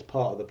 and that is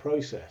part of the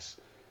process.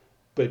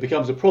 But it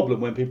becomes a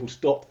problem when people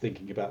stop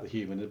thinking about the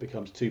human and it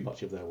becomes too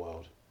much of their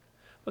world.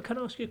 But can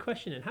I ask you a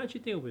question then? How do you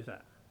deal with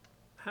that?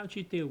 How do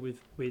you deal with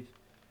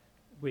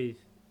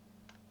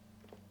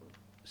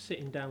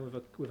sitting down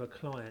with a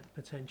client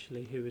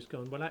potentially who has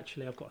gone, well,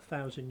 actually I've got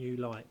 1,000 new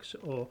likes,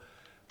 or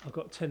I've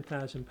got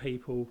 10,000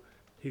 people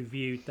who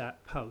viewed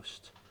that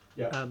post,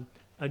 and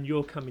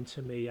you're coming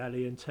to me,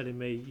 Ali, and telling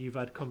me you've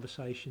had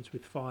conversations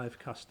with 5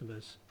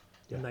 customers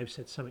and they've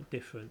said something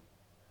different.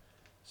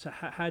 So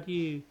how do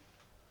you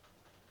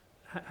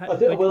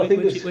where'd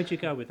you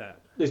go with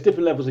that? There's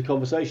different levels of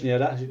conversation.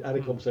 I had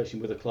a conversation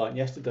with a client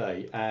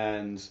yesterday,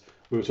 and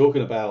we were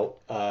talking about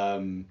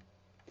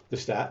the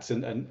stats,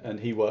 and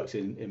he works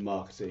in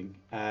marketing,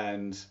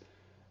 and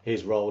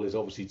his role is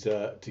obviously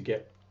to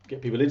get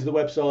people into the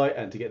website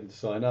and to get them to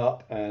sign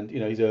up, and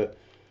he's a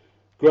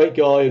great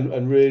guy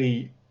and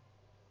really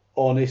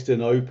honest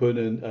and open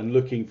and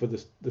looking for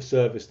the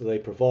service that they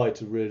provide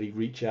to really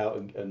reach out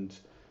and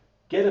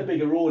get a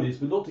bigger audience,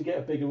 but not to get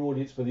a bigger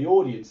audience for the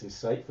audience's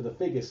sake, for the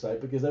figure's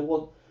sake, because they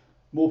want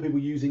more people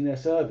using their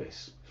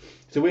service.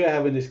 So we are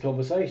having this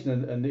conversation,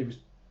 and it was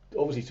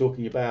obviously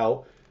talking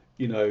about,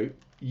 they've got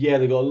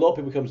a lot of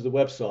people come to the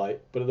website,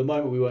 but at the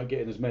moment we weren't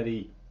getting as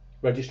many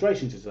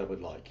registrations as they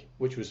would like,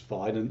 which was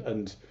fine.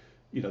 And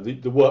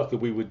the work that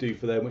we would do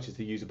for them, which is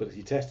the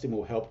usability testing,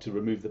 will help to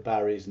remove the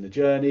barriers in the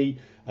journey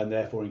and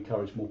therefore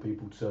encourage more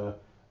people to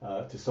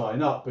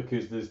sign up,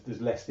 because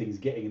there's less things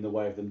getting in the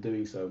way of them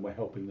doing so, and we're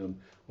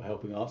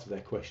helping answer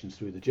their questions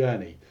through the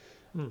journey.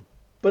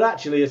 But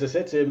actually, as I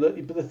said to him,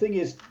 but the thing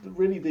is,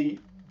 really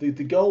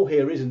the goal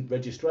here isn't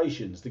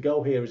registrations. The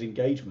goal here is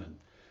engagement.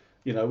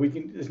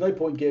 There's no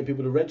point in getting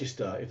people to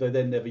register if they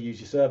then never use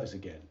your service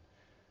again.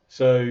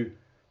 So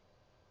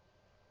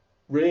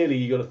really,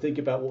 you've got to think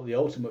about what the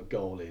ultimate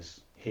goal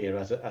is here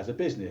as a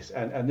business,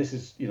 and this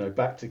is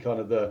back to kind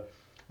of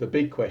the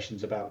big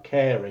questions about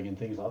caring and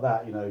things like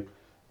that.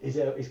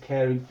 Is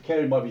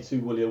caring might be too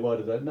woolly a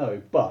word, I don't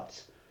know,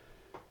 but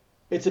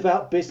it's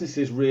about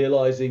businesses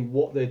realizing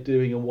what they're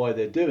doing and why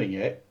they're doing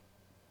it.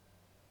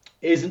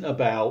 Isn't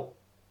about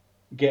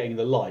getting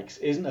the likes,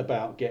 isn't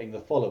about getting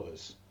the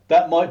followers.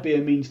 That might be a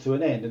means to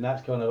an end, and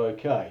that's kind of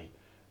okay.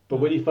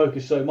 But when you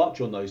focus so much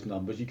on those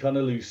numbers, you kind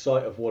of lose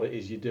sight of what it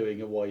is you're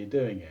doing and why you're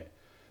doing it.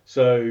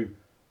 So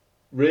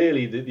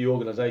really, the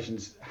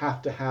organisations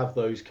have to have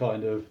those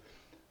kind of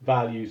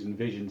values and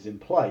visions in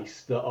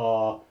place that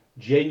are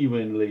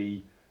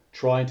genuinely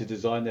trying to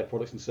design their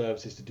products and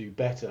services to do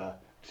better,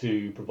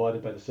 to provide a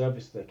better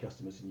service to their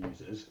customers and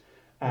users.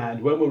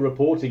 And when we're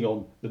reporting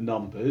on the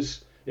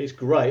numbers, it's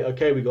great.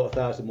 Okay, we've got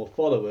 1,000 more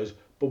followers,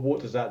 but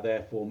what does that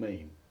therefore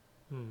mean?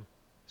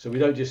 So we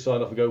don't just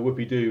sign off and go,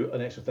 whoopee-doo,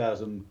 an extra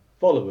 1,000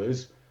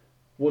 followers.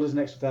 What does an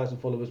extra 1,000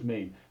 followers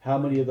mean? How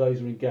many of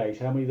those are engaged?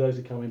 How many of those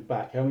are coming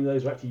back? How many of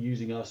those are actually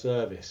using our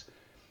service?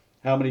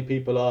 How many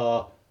people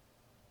are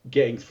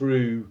getting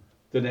through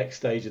the next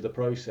stage of the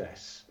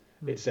process,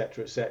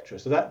 etc., etc.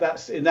 So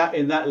that's in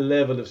that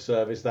level of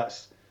service.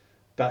 That's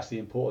the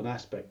important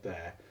aspect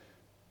there.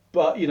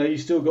 But you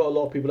still got a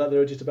lot of people out there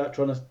who are just about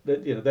trying to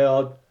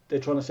they're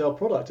trying to sell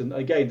product, and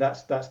again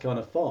that's kind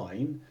of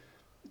fine,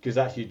 because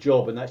that's your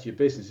job and that's your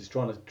business, is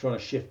trying to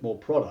shift more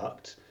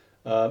product,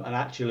 and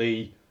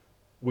actually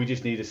we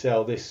just need to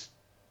sell this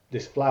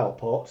flower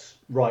pot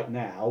right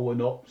now. We're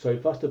not so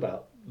fussed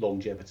about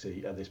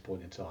longevity at this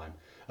point in time,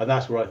 and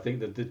that's where I think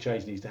that the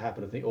change needs to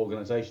happen. I think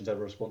organisations have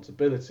a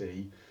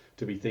responsibility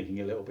to be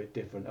thinking a little bit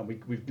different, and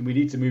we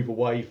need to move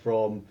away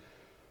from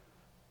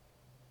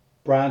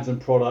brands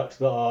and products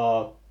that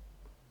are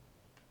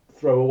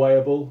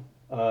throwawayable.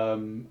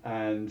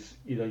 And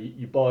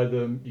you buy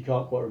them, you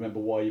can't quite remember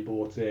why you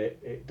bought it.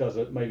 It does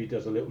a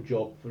little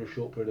job for a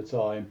short period of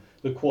time.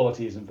 The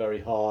quality isn't very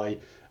high.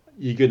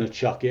 You're going to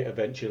chuck it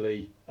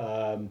eventually.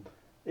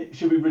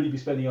 Should we really be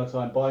spending our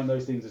time buying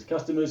those things as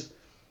customers,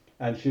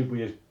 and should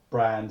we as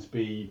brands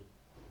be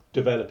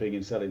developing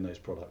and selling those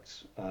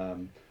products?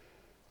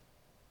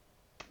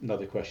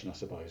 Another question, I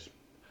suppose.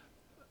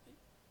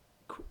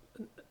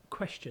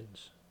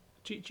 Questions.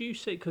 Do you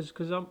see, because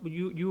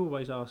you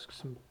always ask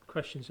some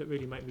questions that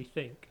really make me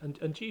think,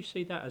 and do you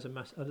see that as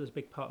a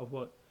big part of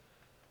what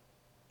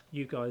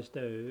you guys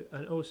do,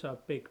 and also a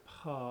big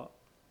part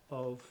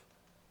of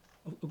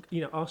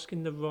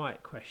asking the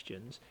right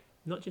questions,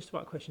 not just the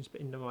right questions,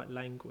 but in the right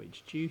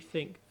language. Do you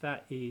think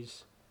that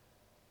is,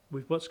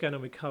 with what's going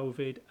on with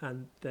COVID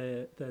and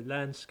the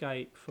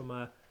landscape from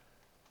a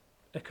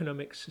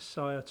economic,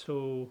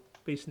 societal,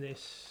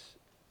 business,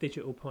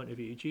 digital point of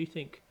view, do you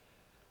think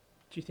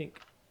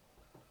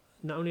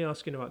not only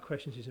asking the right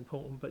questions is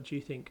important, but do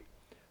you think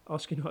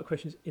asking the right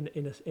questions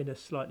in a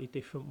slightly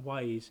different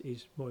ways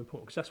is more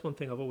important? Because that's one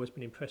thing I've always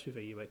been impressed with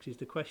at UX, is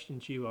the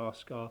questions you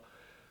ask are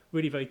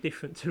really very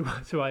different to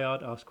to how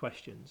I'd ask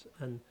questions,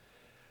 and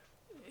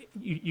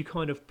you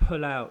kind of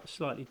pull out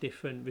slightly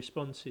different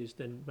responses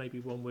than maybe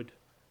one would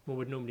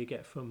normally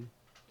get from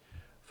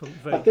I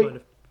very think kind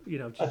of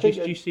I do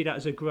think you see that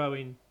as a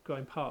growing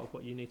part of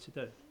what you need to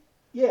do?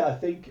 yeah, I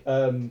think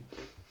often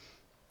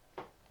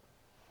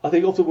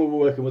when we're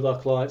working with our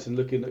clients and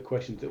looking at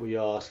questions that we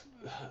ask,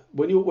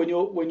 when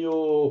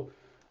you're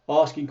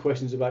asking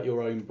questions about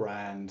your own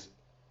brand,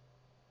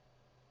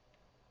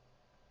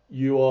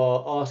 you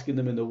are asking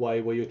them in a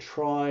way where you're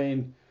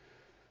trying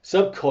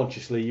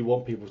subconsciously you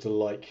want people to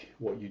like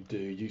what you do.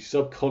 You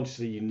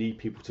subconsciously you need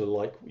people to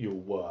like your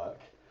work,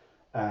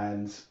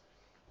 and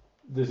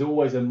there's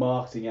always a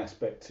marketing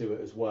aspect to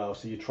it as well.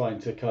 So you're trying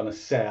to kind of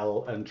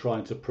sell and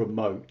trying to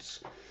promote.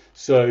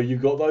 So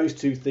you've got those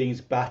two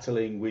things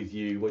battling with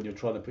you when you're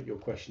trying to put your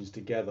questions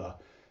together.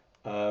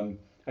 And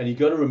you've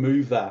got to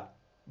remove that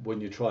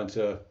when you're trying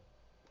to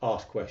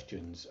ask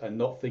questions and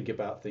not think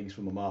about things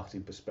from a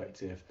marketing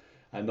perspective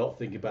and not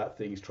think about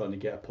things trying to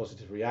get a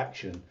positive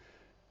reaction.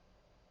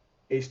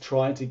 It's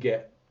trying to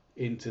get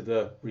into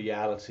the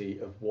reality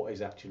of what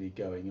is actually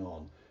going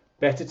on.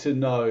 Better to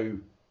know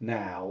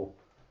now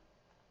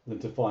than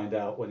to find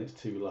out when it's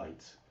too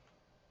late.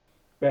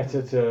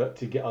 Better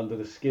to get under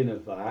the skin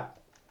of that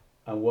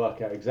and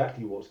work out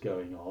exactly what's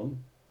going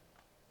on.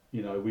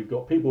 We've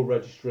got people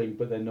registering,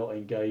 but they're not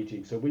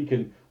engaging. So we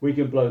can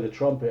blow the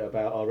trumpet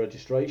about our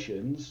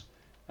registrations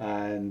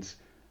and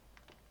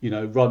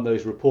run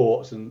those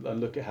reports and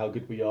look at how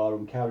good we are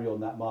and carry on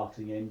that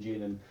marketing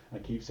engine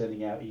and keep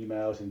sending out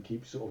emails and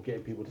keep sort of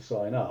getting people to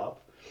sign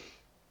up.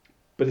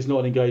 But it's not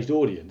an engaged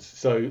audience.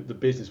 So the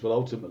business will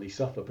ultimately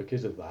suffer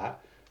because of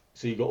that.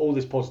 So you've got all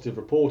this positive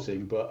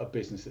reporting, but a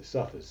business that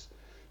suffers.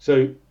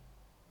 So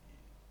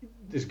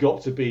there's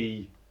got to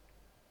be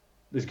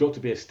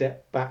a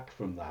step back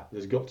from that.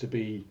 There's got to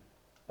be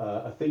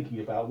a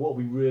thinking about what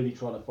we're really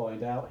trying to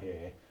find out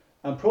here,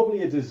 and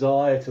probably a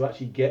desire to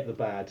actually get the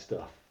bad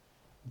stuff.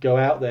 Go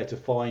out there to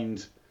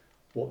find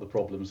what the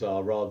problems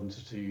are rather than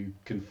to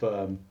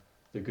confirm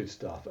the good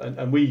stuff.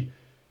 And we,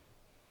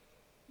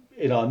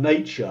 in our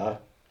nature,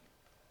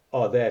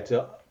 are there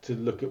to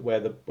look at where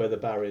the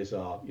barriers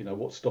are.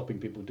 What's stopping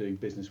people doing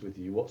business with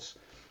you?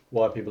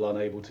 Why are people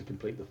unable to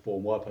complete the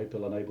form? Why are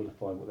people unable to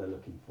find what they're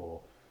looking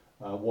for?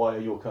 Why are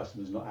your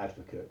customers not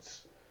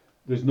advocates?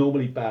 There's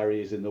normally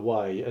barriers in the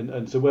way,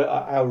 and so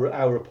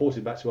our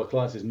reporting back to our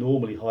clients is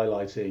normally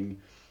highlighting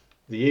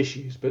the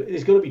issues, but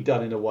it's got to be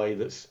done in a way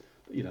that's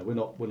we're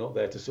not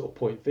there to sort of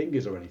point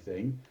fingers or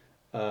anything.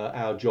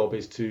 Our job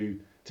is to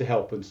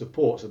help and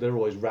support, so they're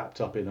always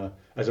wrapped up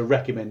as a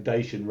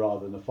recommendation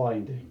rather than a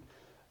finding.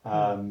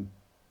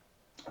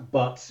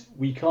 But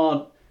we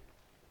can't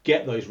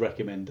get those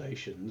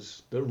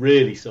recommendations that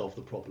really solve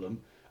the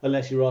problem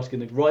unless you're asking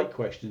the right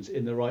questions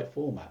in the right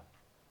format.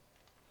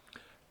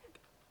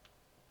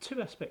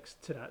 Two aspects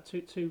to that,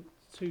 two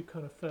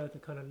kind of further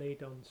kind of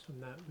lead-ons from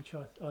that, which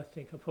I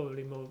think are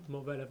probably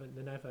more relevant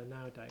than ever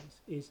nowadays,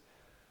 is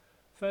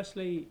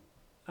firstly,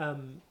 how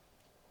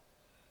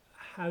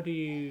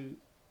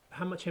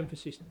much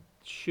emphasis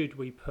should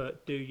we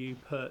put,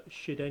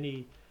 should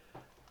any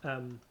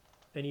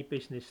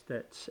business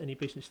that's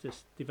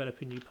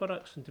developing new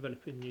products and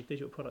developing new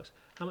digital products,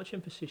 how much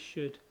emphasis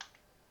should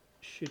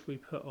we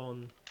put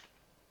on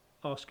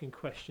asking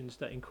questions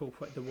that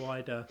incorporate the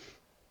wider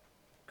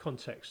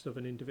context of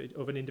an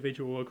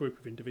individual or a group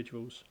of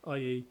individuals,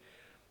 i.e.,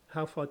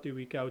 how far do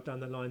we go down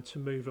the line to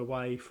move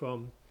away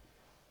from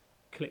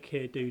click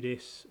here, do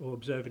this, or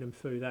observing them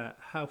through that?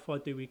 How far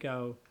do we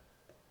go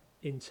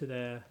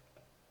into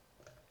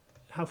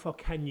how far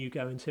can you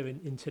go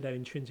into their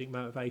intrinsic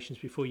motivations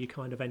before you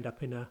kind of end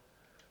up in a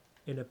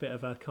bit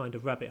of a kind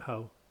of rabbit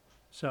hole?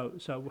 So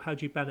how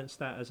do you balance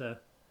that as a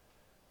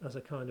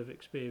kind of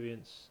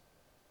experience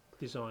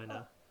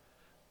designer?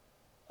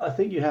 I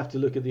think you have to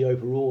look at the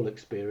overall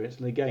experience,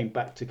 and again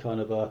back to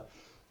kind of a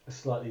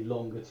slightly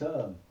longer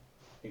term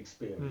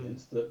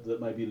experience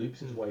that maybe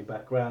loops its way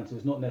back round. So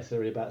it's not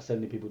necessarily about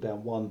sending people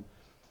down one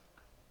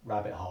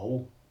rabbit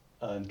hole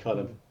and kind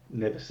of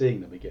never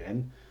seeing them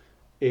again.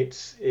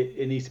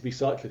 It needs to be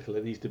cyclical.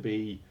 It needs to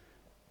be,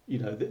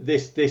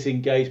 this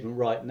engagement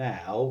right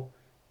now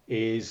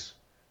is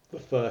the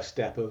first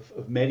step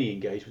of many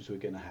engagements we're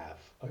going to have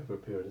over a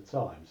period of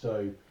time.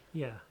 So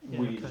we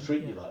need to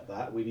treat you like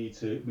that. We need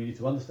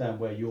to understand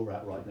where you're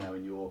at right now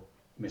in your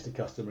Mr.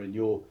 Customer in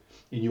your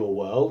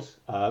world,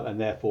 and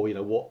therefore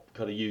what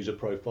kind of user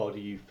profile do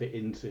you fit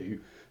into,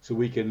 so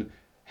we can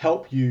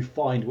help you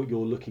find what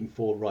you're looking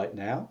for right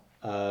now,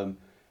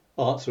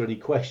 answer any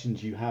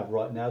questions you have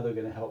right now. They're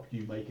going to help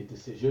you make a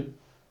decision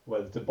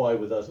whether to buy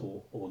with us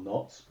or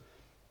not.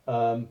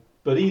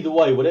 But either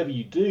way, whatever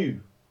you do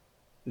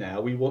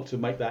now, we want to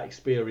make that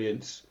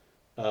experience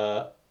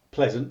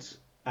pleasant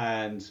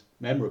and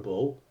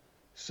memorable,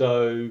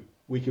 so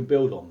we can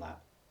build on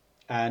that.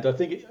 And I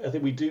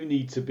think we do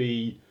need to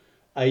be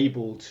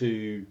able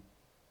to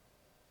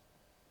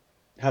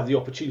have the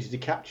opportunity to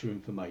capture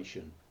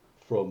information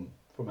from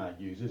our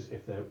users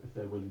if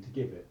they're willing to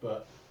give it.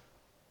 But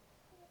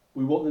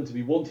we want them to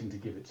be wanting to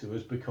give it to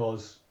us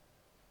because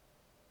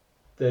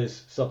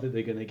there's something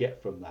they're going to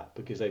get from that,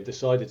 because they've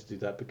decided to do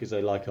that because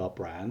they like our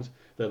brand,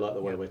 they like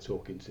the way we're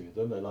talking to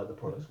them, they like the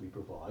products we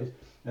provide.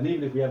 And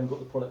even if we haven't got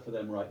the product for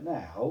them right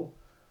now,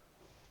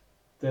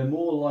 we're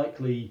more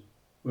likely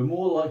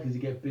to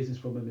get business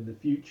from them in the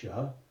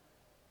future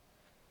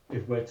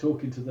if we're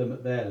talking to them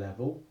at their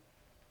level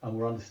and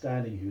we're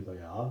understanding who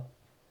they are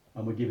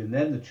and we're giving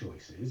them the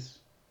choices,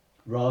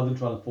 rather than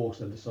trying to force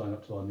them to sign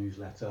up to our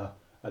newsletter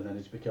and then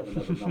it's become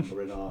another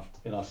number in our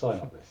sign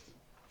up list.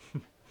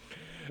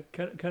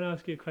 Can I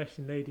ask you a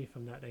question leading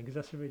from that then? Because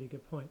that's a really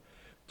good point.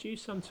 Do you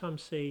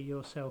sometimes see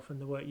yourself and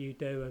the work you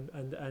do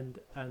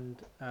and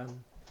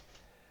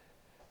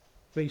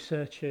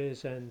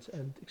researchers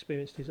and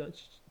experienced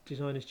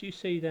designers, do you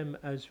see them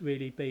as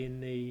really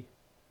being the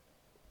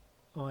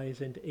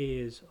eyes and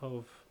ears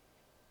of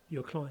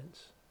your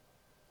clients?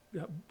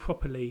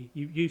 Properly,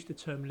 you used the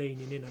term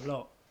leaning in a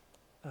lot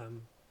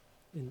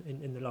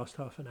in the last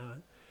half an hour.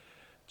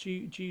 Do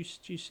you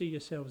see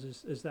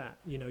yourselves as that?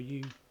 You know,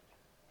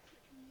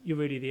 you're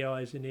really the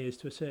eyes and ears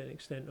to a certain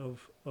extent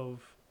of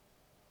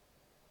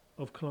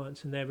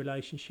clients and their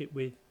relationship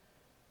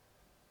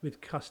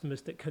with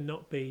customers that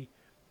cannot be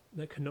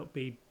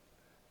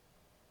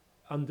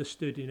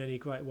understood in any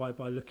great way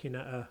by looking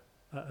at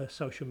a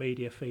social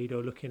media feed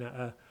or looking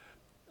at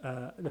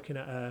a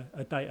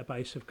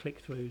database of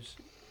click-throughs.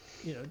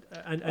 You know,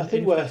 and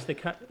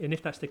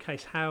if that's the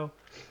case, how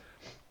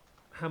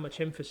much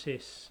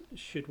emphasis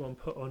should one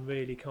put on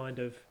really kind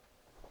of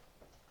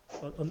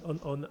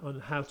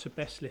on how to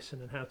best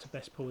listen and how to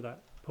best pull that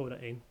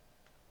in?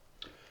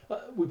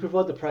 We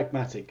provide the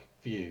pragmatic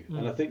view,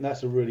 and I think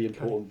that's a really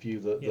important view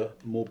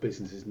that more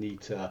businesses need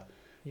to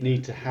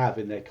have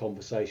in their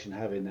conversation,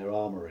 have in their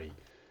armory.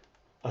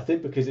 I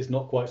think because it's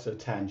not quite so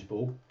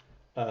tangible,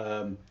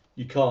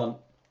 you can't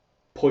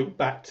point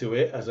back to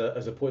it as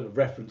a point of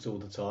reference all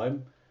the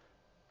time.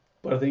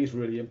 But I think it's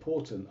really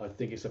important. I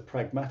think it's a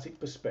pragmatic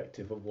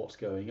perspective of what's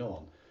going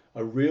on,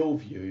 a real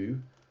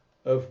view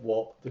of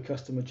what the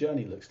customer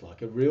journey looks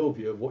like, a real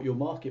view of what your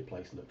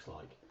marketplace looks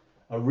like,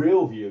 a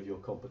real view of your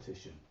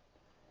competition.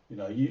 You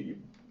know,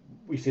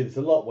 we see this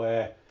a lot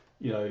where,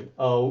 you know,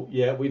 oh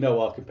yeah, we know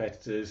our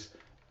competitors,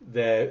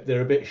 they're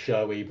a bit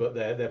showy, but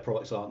their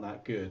products aren't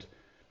that good,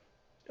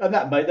 and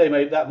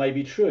that may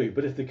be true.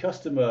 But if the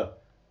customer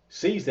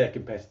sees their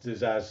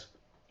competitors as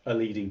a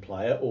leading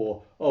player,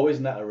 or oh,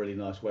 isn't that a really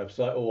nice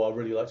website, or I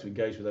really like to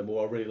engage with them,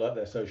 or I really like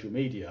their social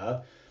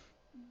media,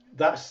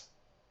 that's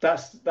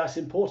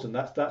important.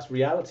 That's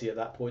reality at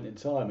that point in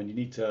time, and you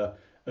need to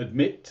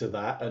admit to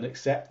that and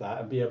accept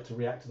that and be able to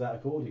react to that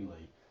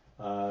accordingly.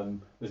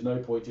 There's no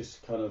point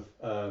just kind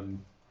of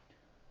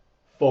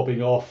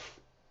fobbing off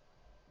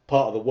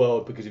part of the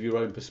world because of your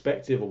own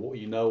perspective or what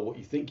you know or what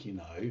you think you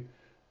know,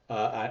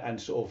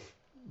 and sort of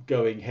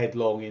going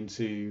headlong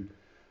into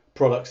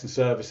products and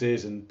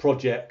services and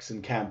projects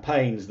and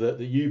campaigns that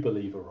you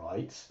believe are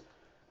right,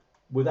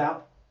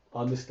 without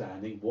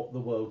understanding what the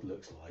world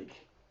looks like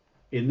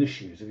in the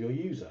shoes of your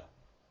user.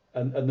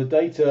 And the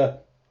data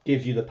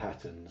gives you the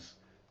patterns,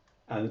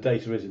 and the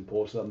data is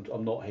important.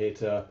 I'm not here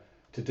to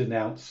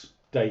denounce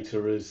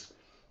data as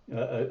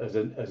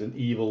an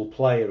evil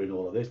player in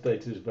all of this.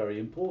 Data is very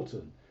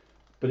important,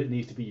 but it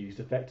needs to be used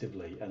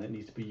effectively, and it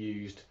needs to be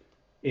used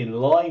in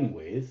line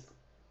with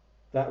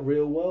that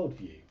real world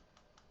view,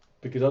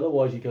 because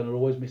otherwise you're kind of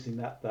always missing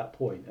that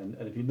point. And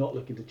if you're not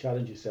looking to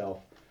challenge yourself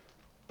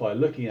by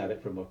looking at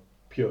it from a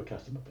pure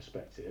customer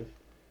perspective,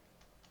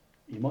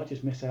 you might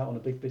just miss out on a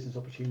big business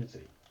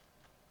opportunity.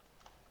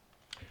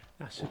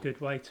 That's a good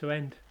way to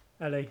end,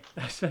 Ellie.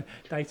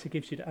 Data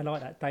gives you. I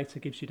like that. Data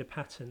gives you the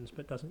patterns,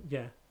 but doesn't.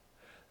 Yeah,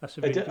 that's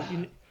a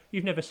really.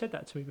 You've never said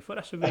that to me before.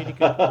 That's a really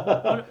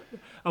good.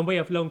 And we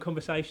have long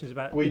conversations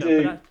about. We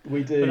do.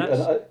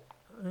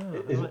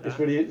 It's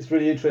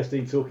really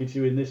interesting talking to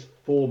you in this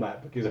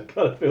format, because I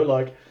kind of feel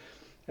like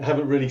I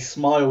haven't really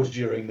smiled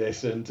during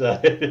this, and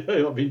I've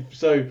been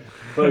so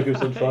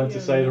focused on trying to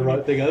say the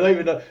right thing. I don't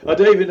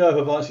even know if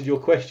I've answered your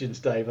questions,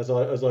 Dave. As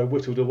I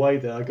whittled away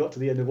there, I got to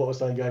the end of what I was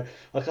saying, going,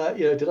 okay,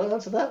 did I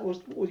answer that?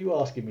 What were you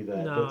asking me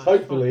there? No, but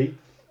hopefully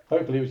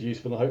it was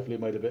useful, and hopefully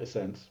it made a bit of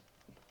sense.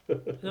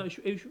 No,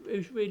 it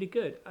was really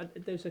good.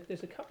 There's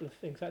a couple of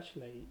things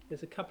actually.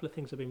 There's a couple of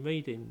things I've been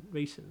reading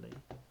recently.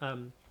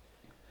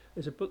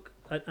 There's a book,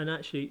 and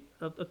actually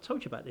I've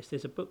told you about this.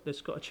 There's a book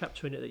that's got a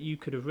chapter in it that you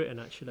could have written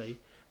actually.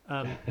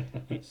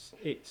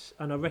 It's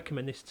and I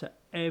recommend this to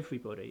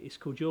everybody. It's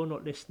called You're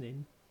Not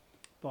Listening,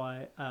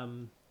 by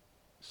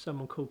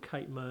someone called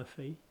Kate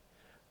Murphy.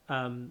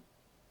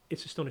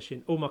 It's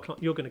astonishing. All my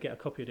you're going to get a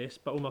copy of this,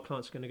 but all my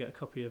clients are going to get a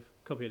copy of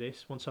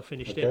this once I've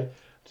finished Okay, it.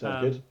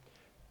 sounds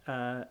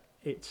good.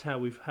 It's how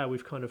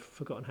we've kind of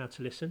forgotten how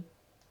to listen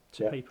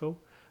to Yeah. people.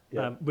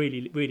 Yeah.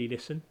 Really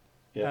listen.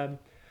 Yeah.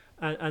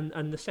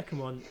 And the second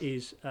one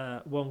is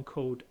one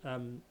called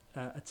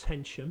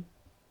Attention,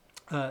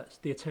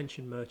 the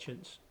Attention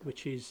Merchants,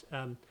 which is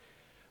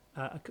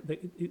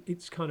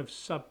it's kind of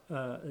its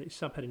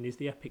subheading is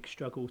the epic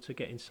struggle to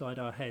get inside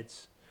our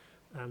heads,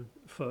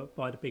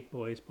 by the big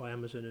boys, by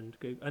Amazon and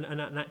Google,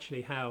 and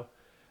actually how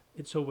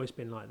it's always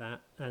been like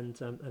that,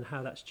 and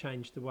how that's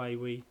changed the way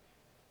we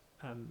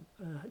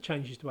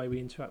changes the way we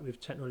interact with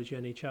technology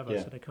and each other.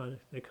 Yeah. So they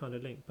kind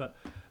of link. But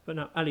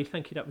no, Ali,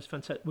 thank you. That was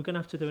fantastic. We're going to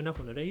have to do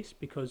another one of these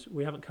because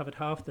we haven't covered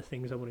half the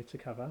things I wanted to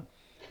cover,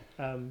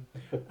 and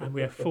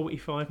we have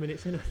 45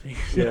 minutes in, I think.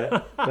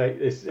 Yeah,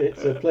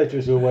 it's a pleasure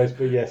as always.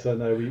 But yes, I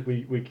know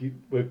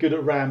we're good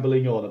at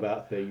rambling on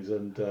about things,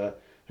 and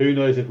who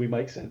knows if we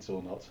make sense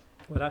or not.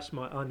 Well,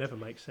 I never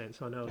make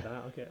sense. I know that.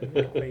 I'll get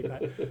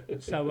feedback.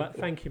 So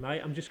thank you,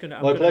 mate. I'm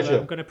pleasure.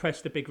 I'm going to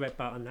press the big red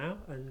button now,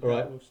 and all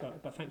right. We'll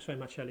start. But thanks very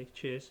much, Ellie.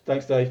 Cheers.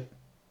 Thanks, Dave.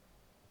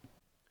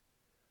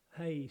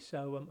 Hey,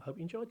 so hope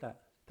you enjoyed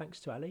that.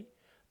 Thanks to Ali.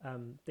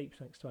 Deep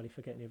thanks to Ali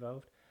for getting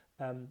involved.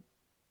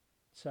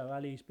 So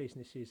Ali's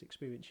business is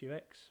Experience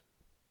UX.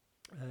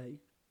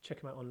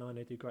 Check them out online.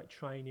 They do great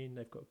training.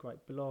 They've got great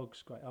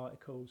blogs, great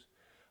articles.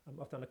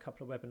 I've done a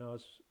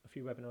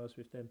few webinars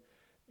with them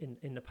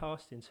in the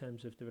past in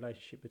terms of the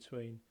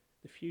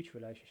future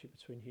relationship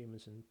between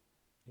humans and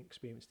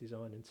experience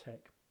design and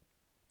tech.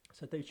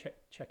 So do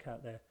check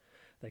out their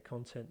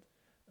content.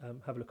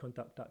 Have a look on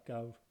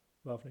DuckDuckGo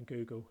rather than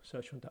Google.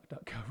 Search on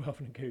DuckDuckGo rather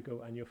than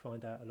Google, and you'll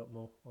find out a lot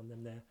more on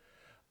them there.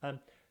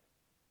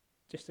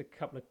 Just a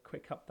couple of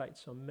quick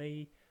updates on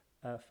me.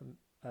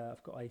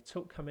 I've got a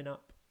talk coming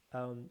up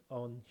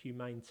on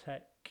humane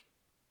tech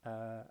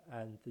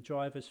and the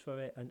drivers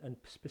for it, and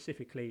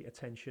specifically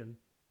attention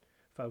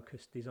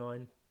focused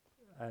design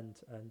and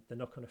the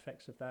knock-on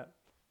effects of that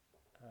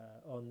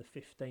on the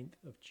 15th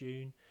of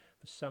June.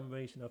 For some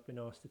reason I've been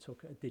asked to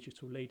talk at a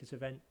Digital Leaders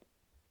event,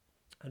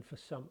 and for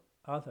some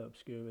other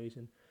obscure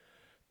reason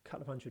a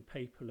couple of hundred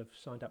people have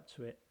signed up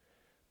to it,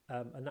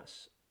 and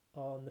that's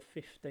on the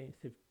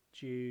 15th of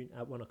June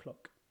at 1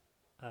 o'clock.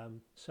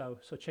 So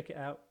check it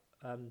out.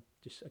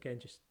 Just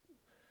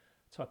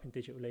type in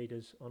Digital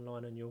Leaders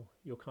online and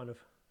you'll kind of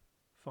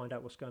find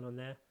out what's going on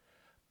there.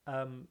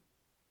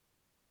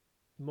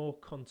 More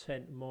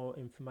content, more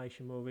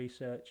information, more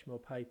research, more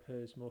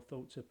papers, more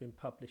thoughts have been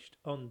published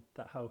on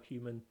that whole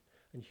human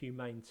and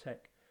humane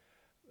tech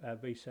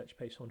research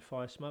piece on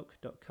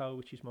firesmoke.co,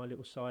 which is my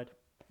little side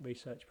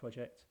research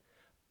project.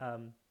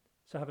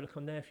 So have a look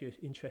on there if you're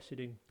interested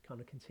in kind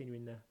of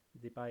continuing the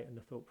debate and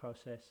the thought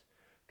process.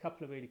 A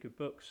couple of really good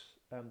books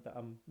that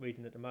I'm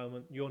reading at the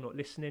moment. You're Not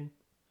Listening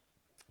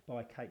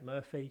by Kate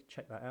Murphy.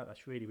 Check that out.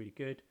 That's really, really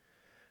good.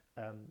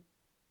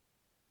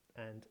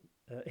 And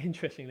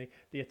interestingly,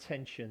 The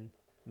Attention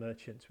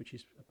Merchants, which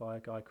is by a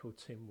guy called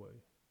Tim Wu.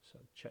 So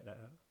check that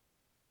out.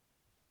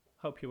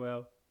 Hope you're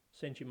well.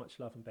 Send you much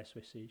love and best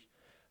wishes.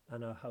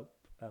 And I hope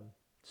to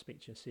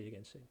speak to you and see you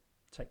again soon.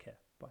 Take care.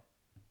 Bye.